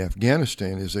ground in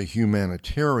Afghanistan is a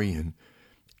humanitarian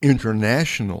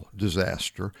international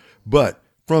disaster. But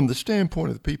from the standpoint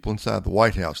of the people inside the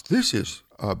White House, this is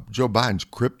Joe Biden's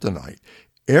kryptonite.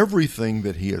 Everything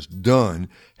that he has done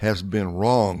has been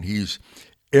wrong.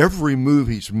 Every move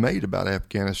he's made about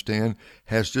Afghanistan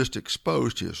has just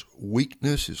exposed his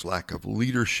weakness, his lack of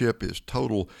leadership, his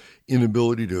total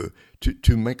inability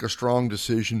to make a strong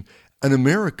decision. And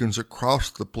Americans across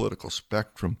the political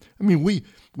spectrum, I mean,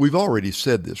 we've already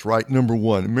said this, right? Number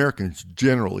one, Americans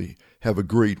generally have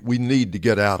agreed we need to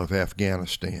get out of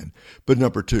Afghanistan. But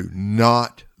number two,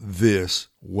 not this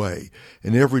way.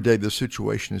 And every day the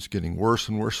situation is getting worse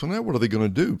and worse. So now what are they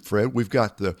going to do, Fred? We've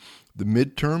got the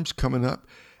midterms coming up.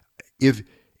 If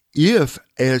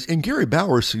as and Gary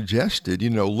Bauer suggested,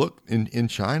 look in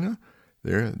China,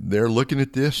 they're looking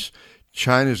at this.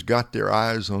 China's got their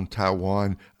eyes on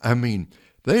Taiwan. I mean,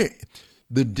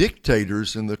 the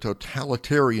dictators and the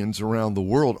totalitarians around the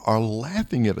world are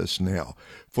laughing at us now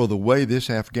for the way this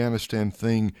Afghanistan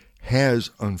thing has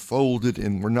unfolded,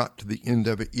 and we're not to the end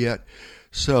of it yet.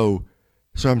 So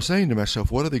I'm saying to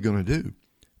myself, what are they going to do?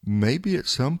 Maybe at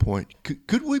some point,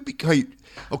 could we be...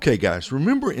 Okay, guys,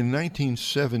 remember in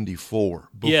 1974,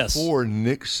 before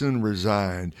Nixon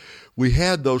resigned, we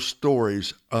had those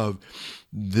stories of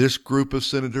this group of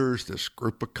senators, this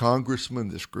group of congressmen,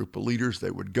 this group of leaders.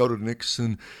 They would go to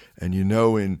Nixon, and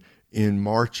in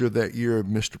March of that year,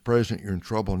 Mr. President, you're in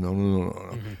trouble. No.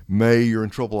 Mm-hmm. May, you're in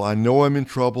trouble. I know I'm in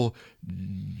trouble.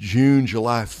 June,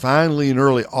 July, finally in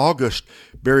early August,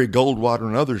 Barry Goldwater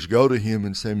and others go to him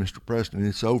and say, Mr. President,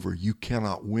 it's over. You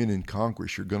cannot win in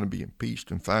Congress. You're going to be impeached.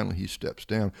 And finally he steps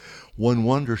down. One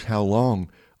wonders how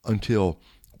long until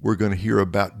we're going to hear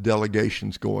about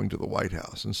delegations going to the White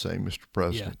House and saying, Mr.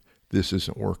 President, this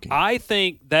isn't working. I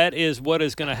think that is what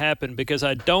is going to happen, because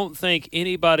I don't think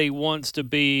anybody wants to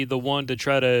be the one to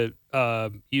try to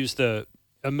use the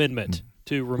amendment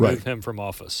to remove him from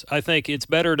office. I think it's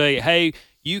better to, hey,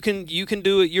 you can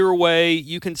do it your way.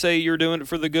 You can say you're doing it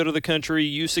for the good of the country.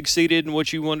 You succeeded in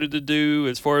what you wanted to do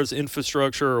as far as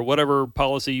infrastructure or whatever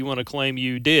policy you want to claim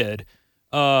you did,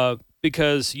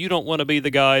 because you don't want to be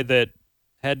the guy that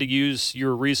had to use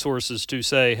your resources to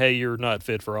say, hey, you're not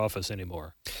fit for office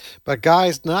anymore. But,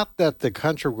 guys, not that the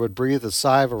country would breathe a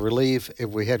sigh of relief if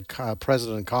we had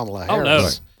President Kamala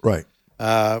Harris. Oh, no. Right.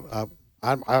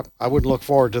 I wouldn't look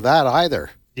forward to that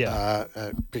either. Yeah.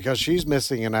 Because she's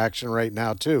missing in action right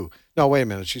now, too. No, wait a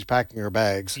minute. She's packing her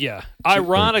bags. Yeah.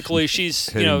 Ironically, she's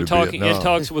talking in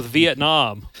talks with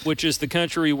Vietnam, which is the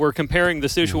country we're comparing the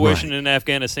situation in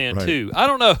Afghanistan to. I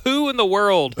don't know who in the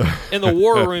world in the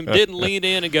war room didn't lean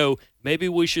in and go, maybe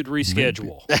we should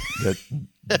reschedule.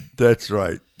 That's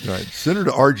right. Right. Send her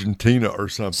to Argentina or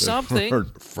something. Or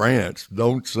France.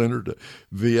 Don't send her to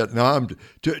Vietnam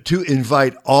to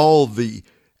invite all the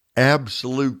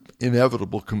absolute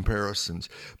inevitable comparisons.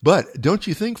 But don't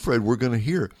you think, Fred, we're going to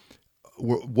hear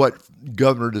what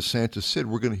Governor DeSantis said?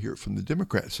 We're going to hear it from the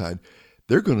Democrat side.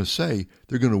 They're going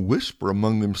to whisper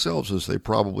among themselves, as they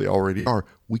probably already are,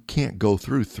 we can't go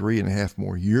through 3.5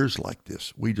 more years like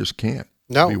this. We just can't.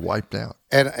 No. Be wiped out.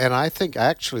 And I think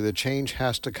actually the change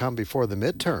has to come before the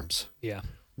midterms. Yeah.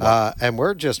 And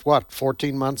we're just,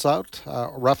 14 months out,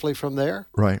 roughly from there?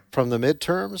 Right. From the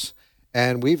midterms.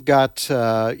 And we've got,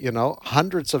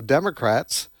 hundreds of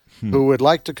Democrats who would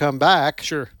like to come back.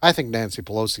 Sure. I think Nancy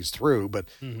Pelosi's through, but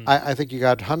I think you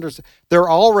got hundreds. They're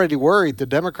already worried, the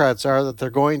Democrats are, that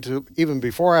they're going to, even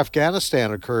before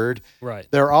Afghanistan occurred,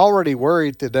 they're already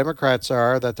worried, the Democrats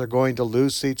are, that they're going to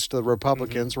lose seats to the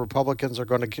Republicans. Republicans are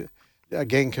going to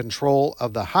gain control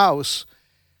of the House.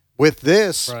 With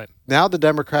this, now the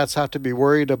Democrats have to be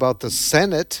worried about the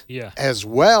Senate as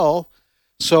well.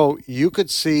 So you could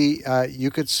see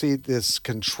this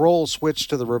control switch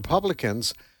to the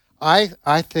Republicans.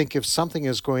 I think if something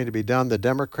is going to be done, the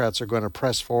Democrats are going to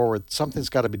press forward. Something's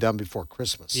got to be done before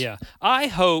Christmas. Yeah, I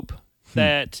hope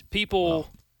that people,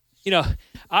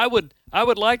 I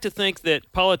would like to think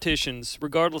that politicians,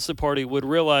 regardless of party, would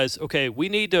realize, okay, we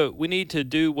need to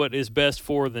do what is best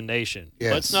for the nation.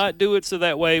 Yes. Let's not do it so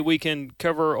that way we can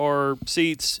cover our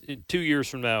seats 2 years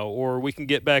from now, or we can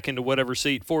get back into whatever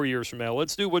seat 4 years from now.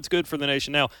 Let's do what's good for the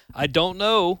nation now. I don't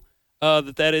know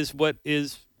that is what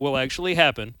will actually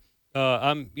happen.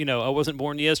 I wasn't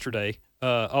born yesterday,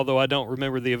 although I don't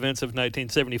remember the events of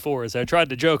 1974, as I tried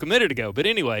to joke a minute ago. But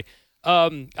anyway,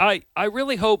 I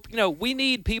really hope, we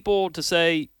need people to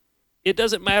say it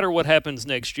doesn't matter what happens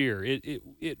next year.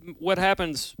 What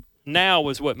happens now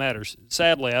is what matters.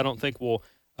 Sadly, I don't think we'll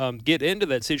get into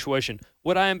that situation.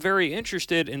 What I am very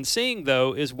interested in seeing,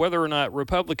 though, is whether or not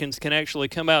Republicans can actually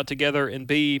come out together and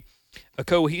be a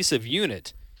cohesive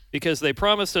unit. Because they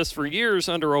promised us for years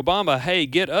under Obama, hey,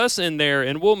 get us in there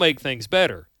and we'll make things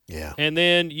better. Yeah. And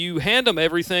then you hand them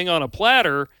everything on a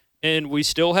platter, and we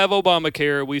still have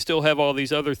Obamacare. We still have all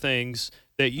these other things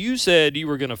that you said you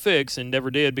were going to fix and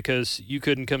never did because you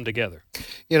couldn't come together.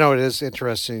 It is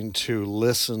interesting to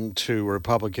listen to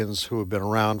Republicans who have been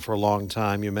around for a long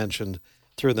time. You mentioned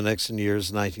through the Nixon years,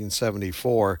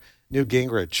 1974. Newt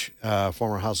Gingrich,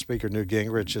 former House Speaker Newt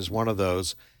Gingrich, is one of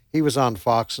those. He was on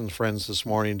Fox and Friends this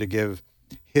morning to give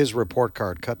his report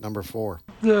card, cut number 4.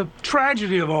 The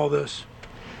tragedy of all this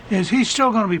is he's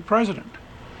still going to be president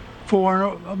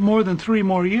for more than 3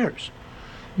 more years.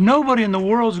 Nobody in the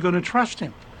world is going to trust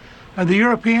him. The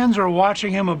Europeans are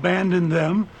watching him abandon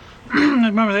them.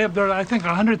 Remember, they have, I think,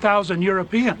 100,000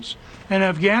 Europeans in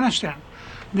Afghanistan.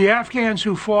 The Afghans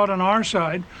who fought on our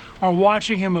side are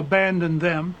watching him abandon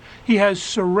them. He has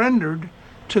surrendered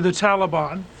to the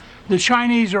Taliban. The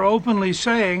Chinese are openly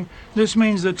saying this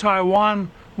means that Taiwan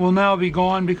will now be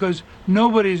gone because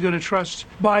nobody's going to trust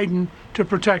Biden to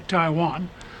protect Taiwan.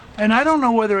 And I don't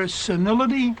know whether it's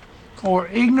senility or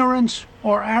ignorance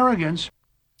or arrogance.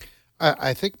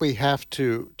 I think we have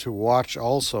to watch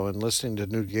also, and listening to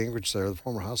Newt Gingrich there, the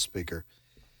former House Speaker,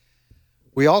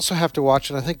 we also have to watch,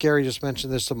 and I think Gary just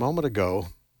mentioned this a moment ago,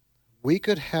 we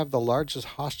could have the largest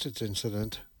hostage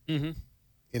incident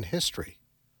in history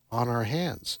on our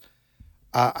hands.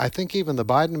 I think even the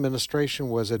Biden administration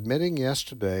was admitting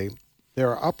yesterday there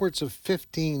are upwards of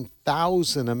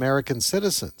 15,000 American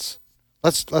citizens.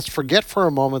 Let's forget for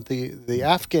a moment the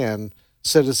Afghan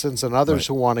citizens and others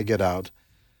who want to get out.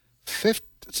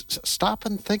 Stop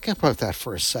and think about that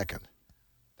for a second.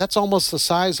 That's almost the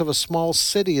size of a small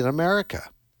city in America.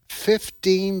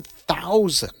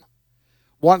 15,000.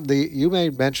 You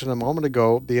made mention a moment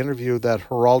ago the interview that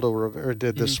Geraldo Rivera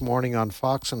did this morning on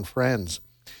Fox and Friends.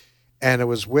 And it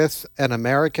was with an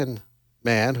American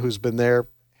man who's been there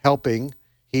helping.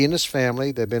 He and his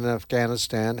family, they've been in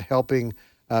Afghanistan, helping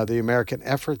the American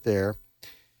effort there.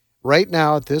 Right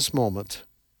now, at this moment,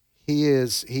 he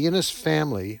and his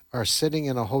family are sitting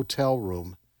in a hotel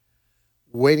room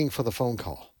waiting for the phone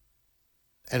call,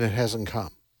 and it hasn't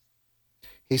come.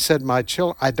 He said, my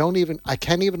children, I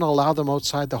can't even allow them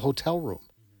outside the hotel room.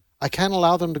 I can't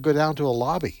allow them to go down to a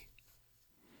lobby.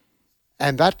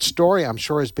 And that story, I'm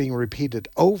sure, is being repeated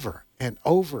over and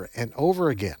over and over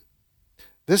again.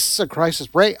 This is a crisis.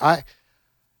 Ray,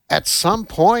 at some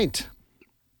point,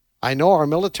 I know our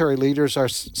military leaders are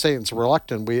saying it's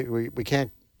reluctant. We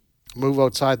can't move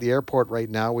outside the airport right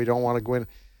now. We don't want to go in.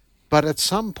 But at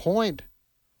some point,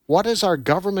 what is our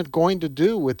government going to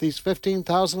do with these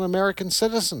 15,000 American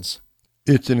citizens?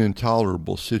 It's an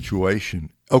intolerable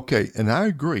situation. Okay, and I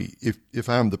agree. If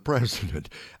I'm the president,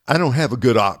 I don't have a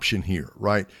good option here,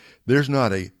 right? There's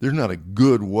not a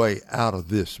good way out of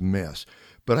this mess.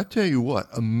 But I tell you what,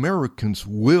 Americans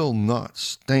will not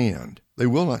stand. They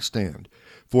will not stand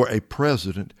for a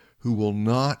president who will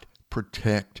not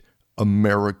protect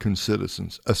American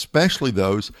citizens, especially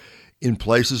those in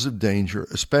places of danger,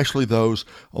 especially those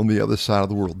on the other side of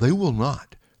the world. They will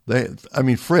not.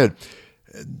 Fred,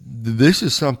 this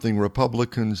is something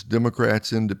Republicans,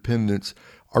 Democrats, Independents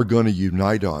are going to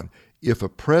unite on. If a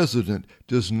president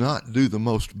does not do the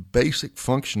most basic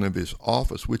function of his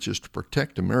office, which is to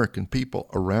protect American people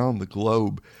around the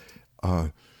globe,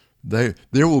 there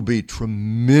will be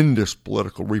tremendous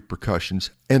political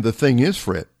repercussions. And the thing is,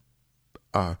 Fred,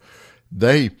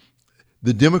 the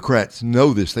Democrats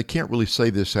know this. They can't really say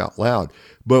this out loud.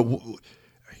 But,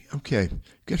 okay,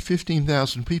 you've got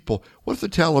 15,000 people. What if the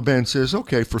Taliban says,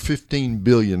 okay, for $15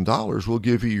 billion, we'll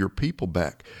give you your people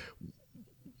back?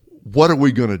 What are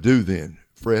we going to do then,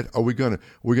 Fred? Are we going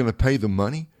to pay the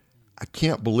money? I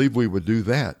can't believe we would do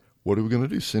that. What are we going to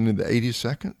do? Send in the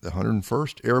 82nd, the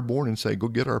 101st Airborne and say, go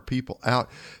get our people out?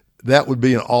 That would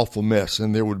be an awful mess,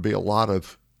 and there would be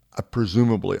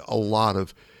presumably a lot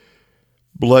of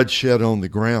bloodshed on the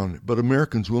ground. But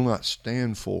Americans will not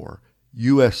stand for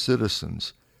U.S.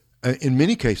 citizens, in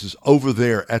many cases over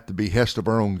there at the behest of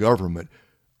our own government,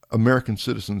 American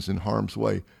citizens in harm's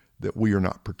way that we are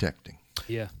not protecting.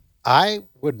 Yeah. I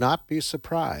would not be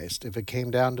surprised if it came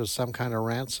down to some kind of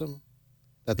ransom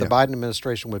that the Biden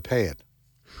administration would pay it.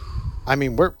 I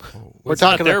mean, we're It's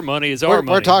talking not their money, it's our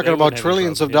money. We're talking They about wouldn't have any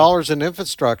trillions of problem, dollars in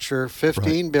infrastructure.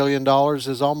 $15 billion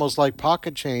is almost like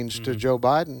pocket change to Joe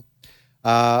Biden.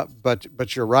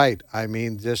 But you're right. I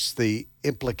mean, just the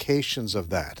implications of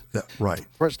that. Right.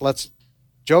 First,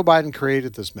 Joe Biden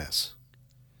created this mess.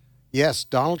 Yes,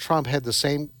 Donald Trump had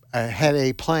had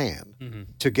a plan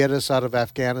to get us out of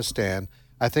Afghanistan.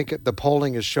 I think the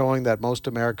polling is showing that most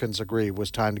Americans agree it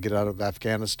was time to get out of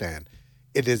Afghanistan.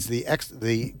 It is the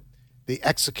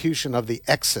execution of the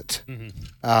exit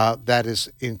that is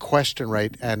in question,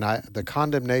 right? And the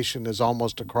condemnation is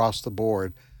almost across the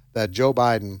board that Joe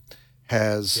Biden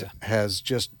has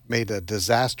just made a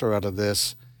disaster out of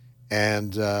this.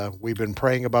 And we've been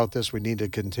praying about this. We need to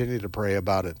continue to pray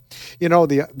about it. You know,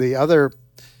 the other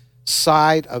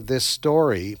side of this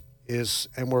story is,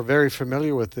 and we're very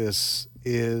familiar with this,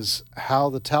 is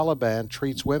how the Taliban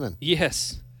treats women.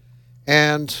 Yes.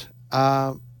 And,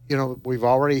 we've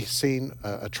already seen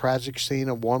a tragic scene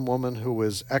of one woman who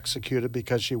was executed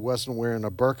because she wasn't wearing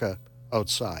a burqa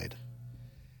outside.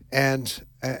 And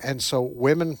so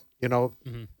women,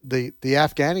 the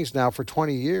Afghanis now for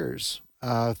 20 years,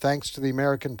 thanks to the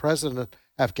American president,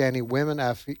 Afghani women,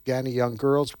 Afghani young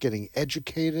girls getting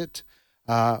educated.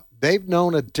 They've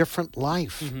known a different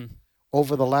life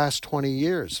over the last 20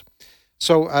 years.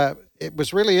 So it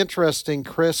was really interesting,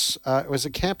 Chris. It was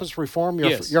a Campus Reform.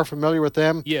 You're familiar with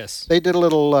them? Yes. They did a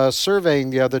little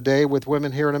surveying the other day with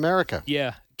women here in America.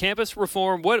 Yeah. Campus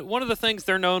Reform, one of the things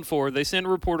they're known for, they send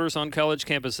reporters on college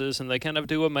campuses, and they kind of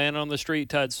do a man-on-the-street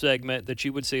type segment that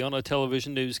you would see on a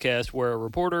television newscast where a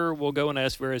reporter will go and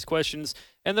ask various questions,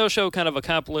 and they'll show kind of a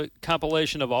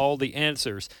compilation of all the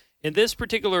answers. In this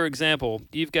particular example,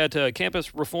 you've got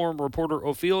Campus Reform reporter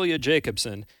Ophelia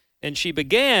Jacobson, and she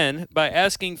began by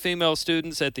asking female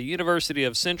students at the University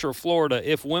of Central Florida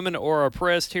if women are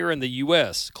oppressed here in the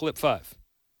U.S. Clip 5.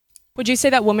 Would you say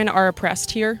that women are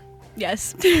oppressed here?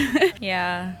 Yes.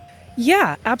 Yeah.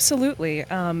 Yeah, absolutely.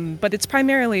 But it's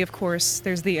primarily, of course,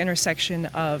 there's the intersection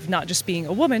of not just being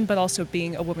a woman, but also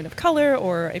being a woman of color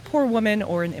or a poor woman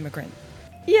or an immigrant.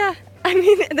 Yeah. I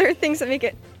mean, there are things that make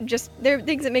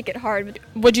it hard.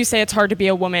 Would you say it's hard to be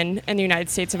a woman in the United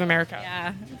States of America?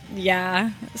 Yeah.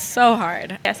 Yeah. So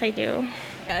hard. Yes, I do.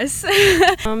 Yes.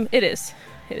 It is.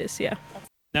 It is, yeah.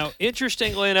 Now,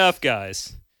 interestingly enough,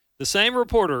 guys, the same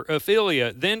reporter,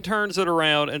 Ophelia, then turns it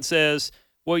around and says,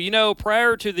 well,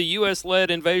 prior to the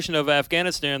U.S.-led invasion of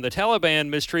Afghanistan, the Taliban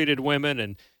mistreated women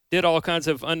and did all kinds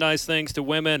of unnice things to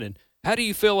women. And how do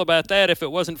you feel about that if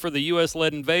it wasn't for the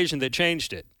U.S.-led invasion that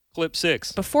changed it? Clip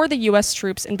 6. Before the U.S.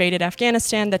 troops invaded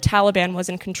Afghanistan, the Taliban was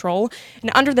in control. And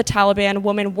under the Taliban,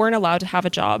 women weren't allowed to have a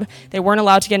job. They weren't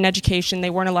allowed to get an education. They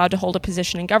weren't allowed to hold a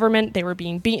position in government. They were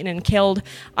being beaten and killed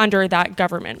under that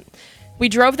government. We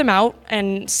drove them out,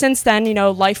 and since then,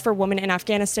 life for women in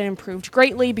Afghanistan improved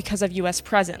greatly because of U.S.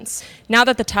 presence. Now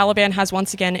that the Taliban has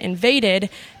once again invaded,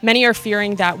 many are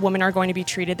fearing that women are going to be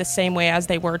treated the same way as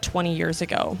they were 20 years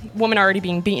ago. Women are already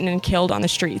being beaten and killed on the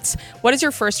streets. What is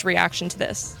your first reaction to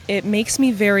this? It makes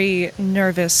me very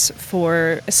nervous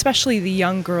for especially the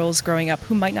young girls growing up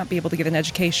who might not be able to get an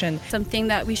education. Something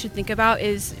that we should think about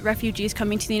is refugees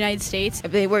coming to the United States.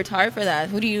 If they worked hard for that,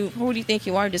 who do you think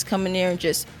you are, just coming there and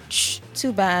just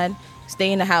too bad,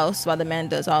 stay in the house while the man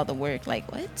does all the work?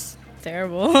 Like, what?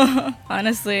 Terrible.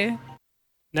 Honestly.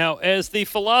 Now, as the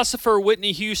philosopher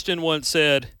Whitney Houston once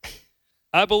said,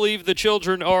 I believe the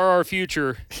children are our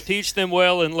future. Teach them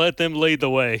well and let them lead the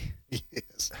way.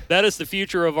 Yes. That is the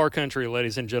future of our country,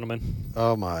 ladies and gentlemen.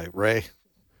 Oh, my. Ray?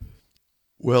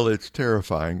 Well, it's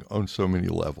terrifying on so many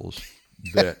levels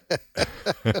that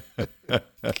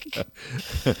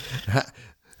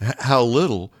how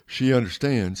little she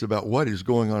understands about what is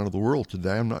going on in the world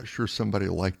today. I'm not sure somebody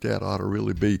like that ought to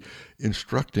really be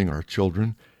instructing our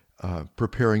children,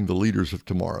 preparing the leaders of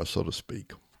tomorrow, so to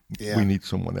speak. Yeah. We need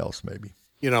someone else, maybe.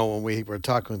 When we were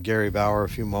talking with Gary Bauer a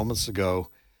few moments ago,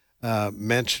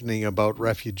 mentioning about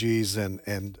refugees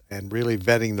and really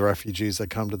vetting the refugees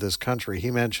that come to this country, he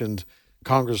mentioned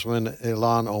Congressman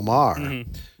Ilhan Omar,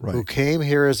 who came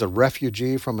here as a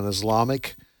refugee from an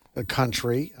Islamic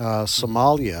country,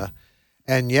 Somalia,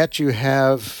 and yet you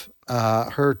have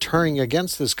her turning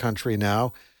against this country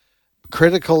now,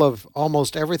 critical of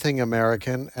almost everything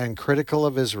American and critical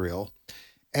of Israel.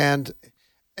 And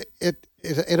it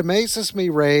amazes me,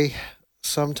 Ray,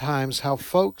 sometimes how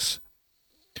folks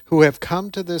who have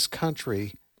come to this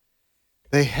country,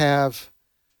 they have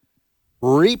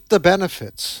reaped the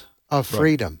benefits of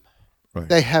freedom. Right.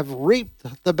 They have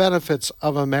reaped the benefits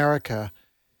of America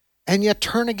and yet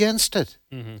turn against it.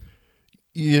 Mm-hmm.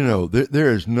 You know,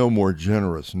 there is no more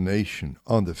generous nation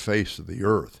on the face of the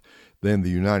earth than the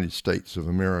United States of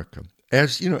America.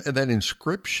 As you know, that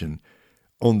inscription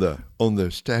on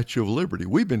the Statue of Liberty,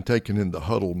 we've been taken in the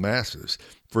huddled masses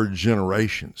for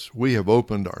generations. We have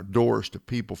opened our doors to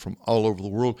people from all over the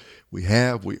world. We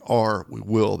have, we are, we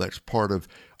will. That's part of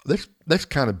that's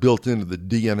kind of built into the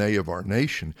DNA of our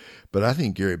nation. But I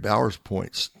think Gary Bauer's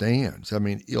point stands. I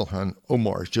mean, Ilhan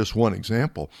Omar is just one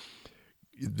example.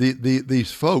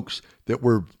 These folks that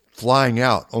were flying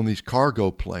out on these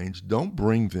cargo planes, don't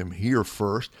bring them here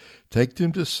first. Take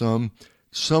them to some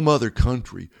other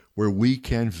country where we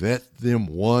can vet them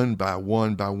one by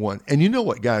one by one. And you know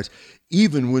what, guys?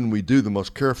 Even when we do the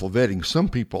most careful vetting, some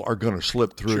people are going to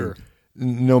slip through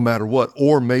no matter what.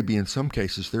 Or maybe in some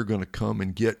cases they're going to come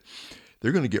and get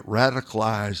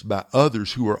radicalized by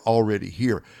others who are already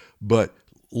here. But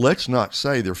let's not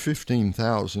say they're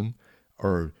 15,000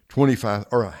 or 25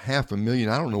 or 500,000.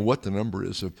 I don't know what the number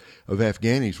is of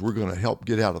Afghanis we're going to help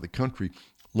get out of the country.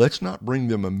 Let's not bring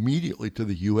them immediately to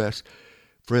the U.S.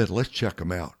 Fred, let's check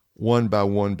them out one by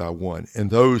one by one. And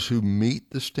those who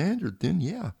meet the standard,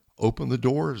 then open the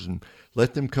doors and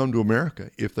let them come to America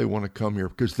if they want to come here.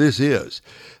 Because this is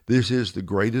the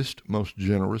greatest, most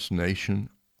generous nation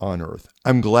on earth.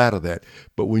 I'm glad of that,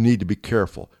 but we need to be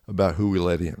careful about who we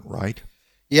let in, right?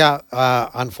 Yeah,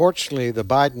 unfortunately, the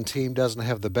Biden team doesn't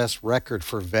have the best record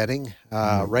for vetting.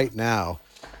 Right now,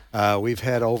 we've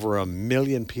had over 1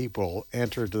 million people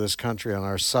enter to this country on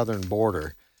our southern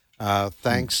border,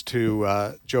 thanks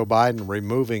to Joe Biden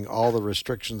removing all the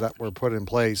restrictions that were put in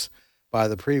place by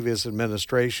the previous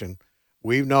administration.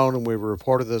 We've known, and we've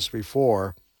reported this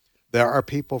before, there are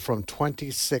people from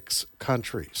 26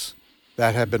 countries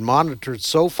that have been monitored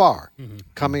so far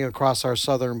coming across our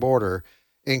southern border,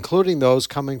 including those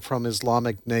coming from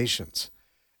Islamic nations.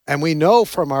 And we know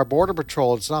from our Border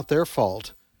Patrol, it's not their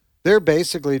fault. They're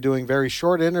basically doing very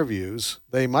short interviews.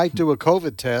 They might do a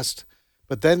COVID test,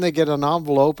 but then they get an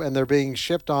envelope and they're being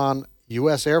shipped on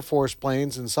U.S. Air Force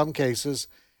planes in some cases,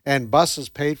 and buses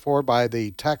paid for by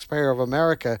the taxpayer of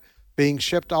America being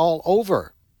shipped all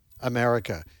over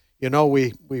America. You know,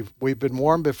 we've been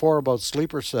warned before about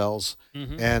sleeper cells,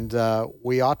 and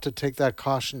we ought to take that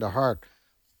caution to heart.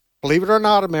 Believe it or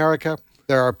not, America,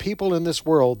 there are people in this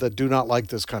world that do not like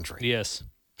this country. Yes.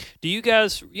 Do you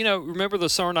guys, remember the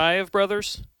Tsarnaev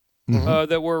brothers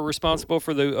that were responsible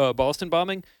for the Boston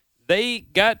bombing? They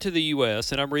got to the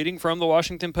U.S., and I'm reading from the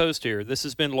Washington Post here. This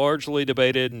has been largely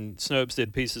debated, and Snopes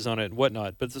did pieces on it and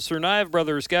whatnot. But the Tsarnaev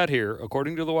brothers got here,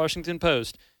 according to the Washington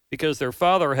Post, because their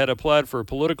father had applied for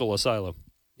political asylum.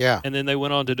 Yeah. And then they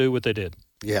went on to do what they did.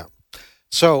 Yeah.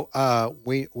 So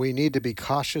we need to be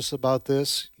cautious about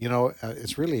this.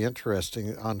 It's really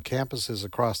interesting. On campuses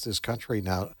across this country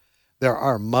now, there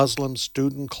are Muslim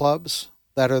student clubs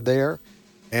that are there,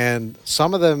 and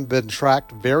some of them have been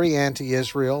tracked very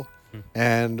anti-Israel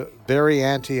and very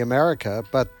anti-America,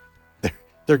 but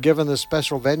they're given this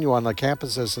special venue on the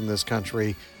campuses in this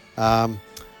country. I'm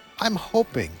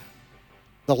hoping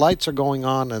the lights are going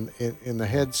on in the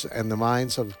heads and the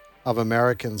minds of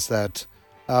Americans that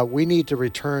we need to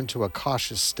return to a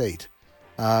cautious state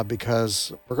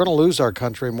because we're going to lose our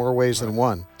country in more ways than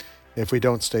one if we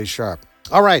don't stay sharp.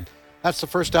 All right. That's the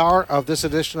first hour of this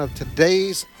edition of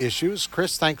Today's Issues.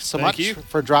 Chris, thanks so much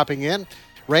for dropping in.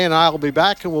 Ray and I will be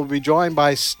back, and we'll be joined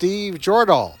by Steve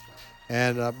Jordahl.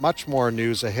 And much more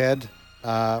news ahead.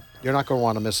 You're not going to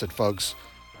want to miss it, folks.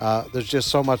 There's just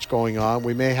so much going on.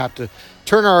 We may have to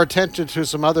turn our attention to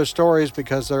some other stories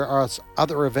because there are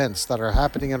other events that are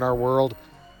happening in our world,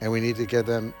 and we need to give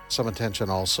them some attention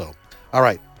also. All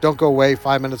right, don't go away.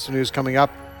 5 minutes of news coming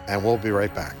up, and we'll be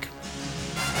right back.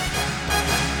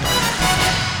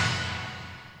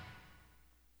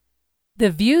 The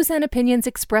views and opinions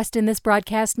expressed in this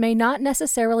broadcast may not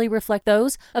necessarily reflect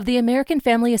those of the American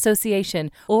Family Association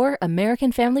or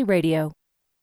American Family Radio.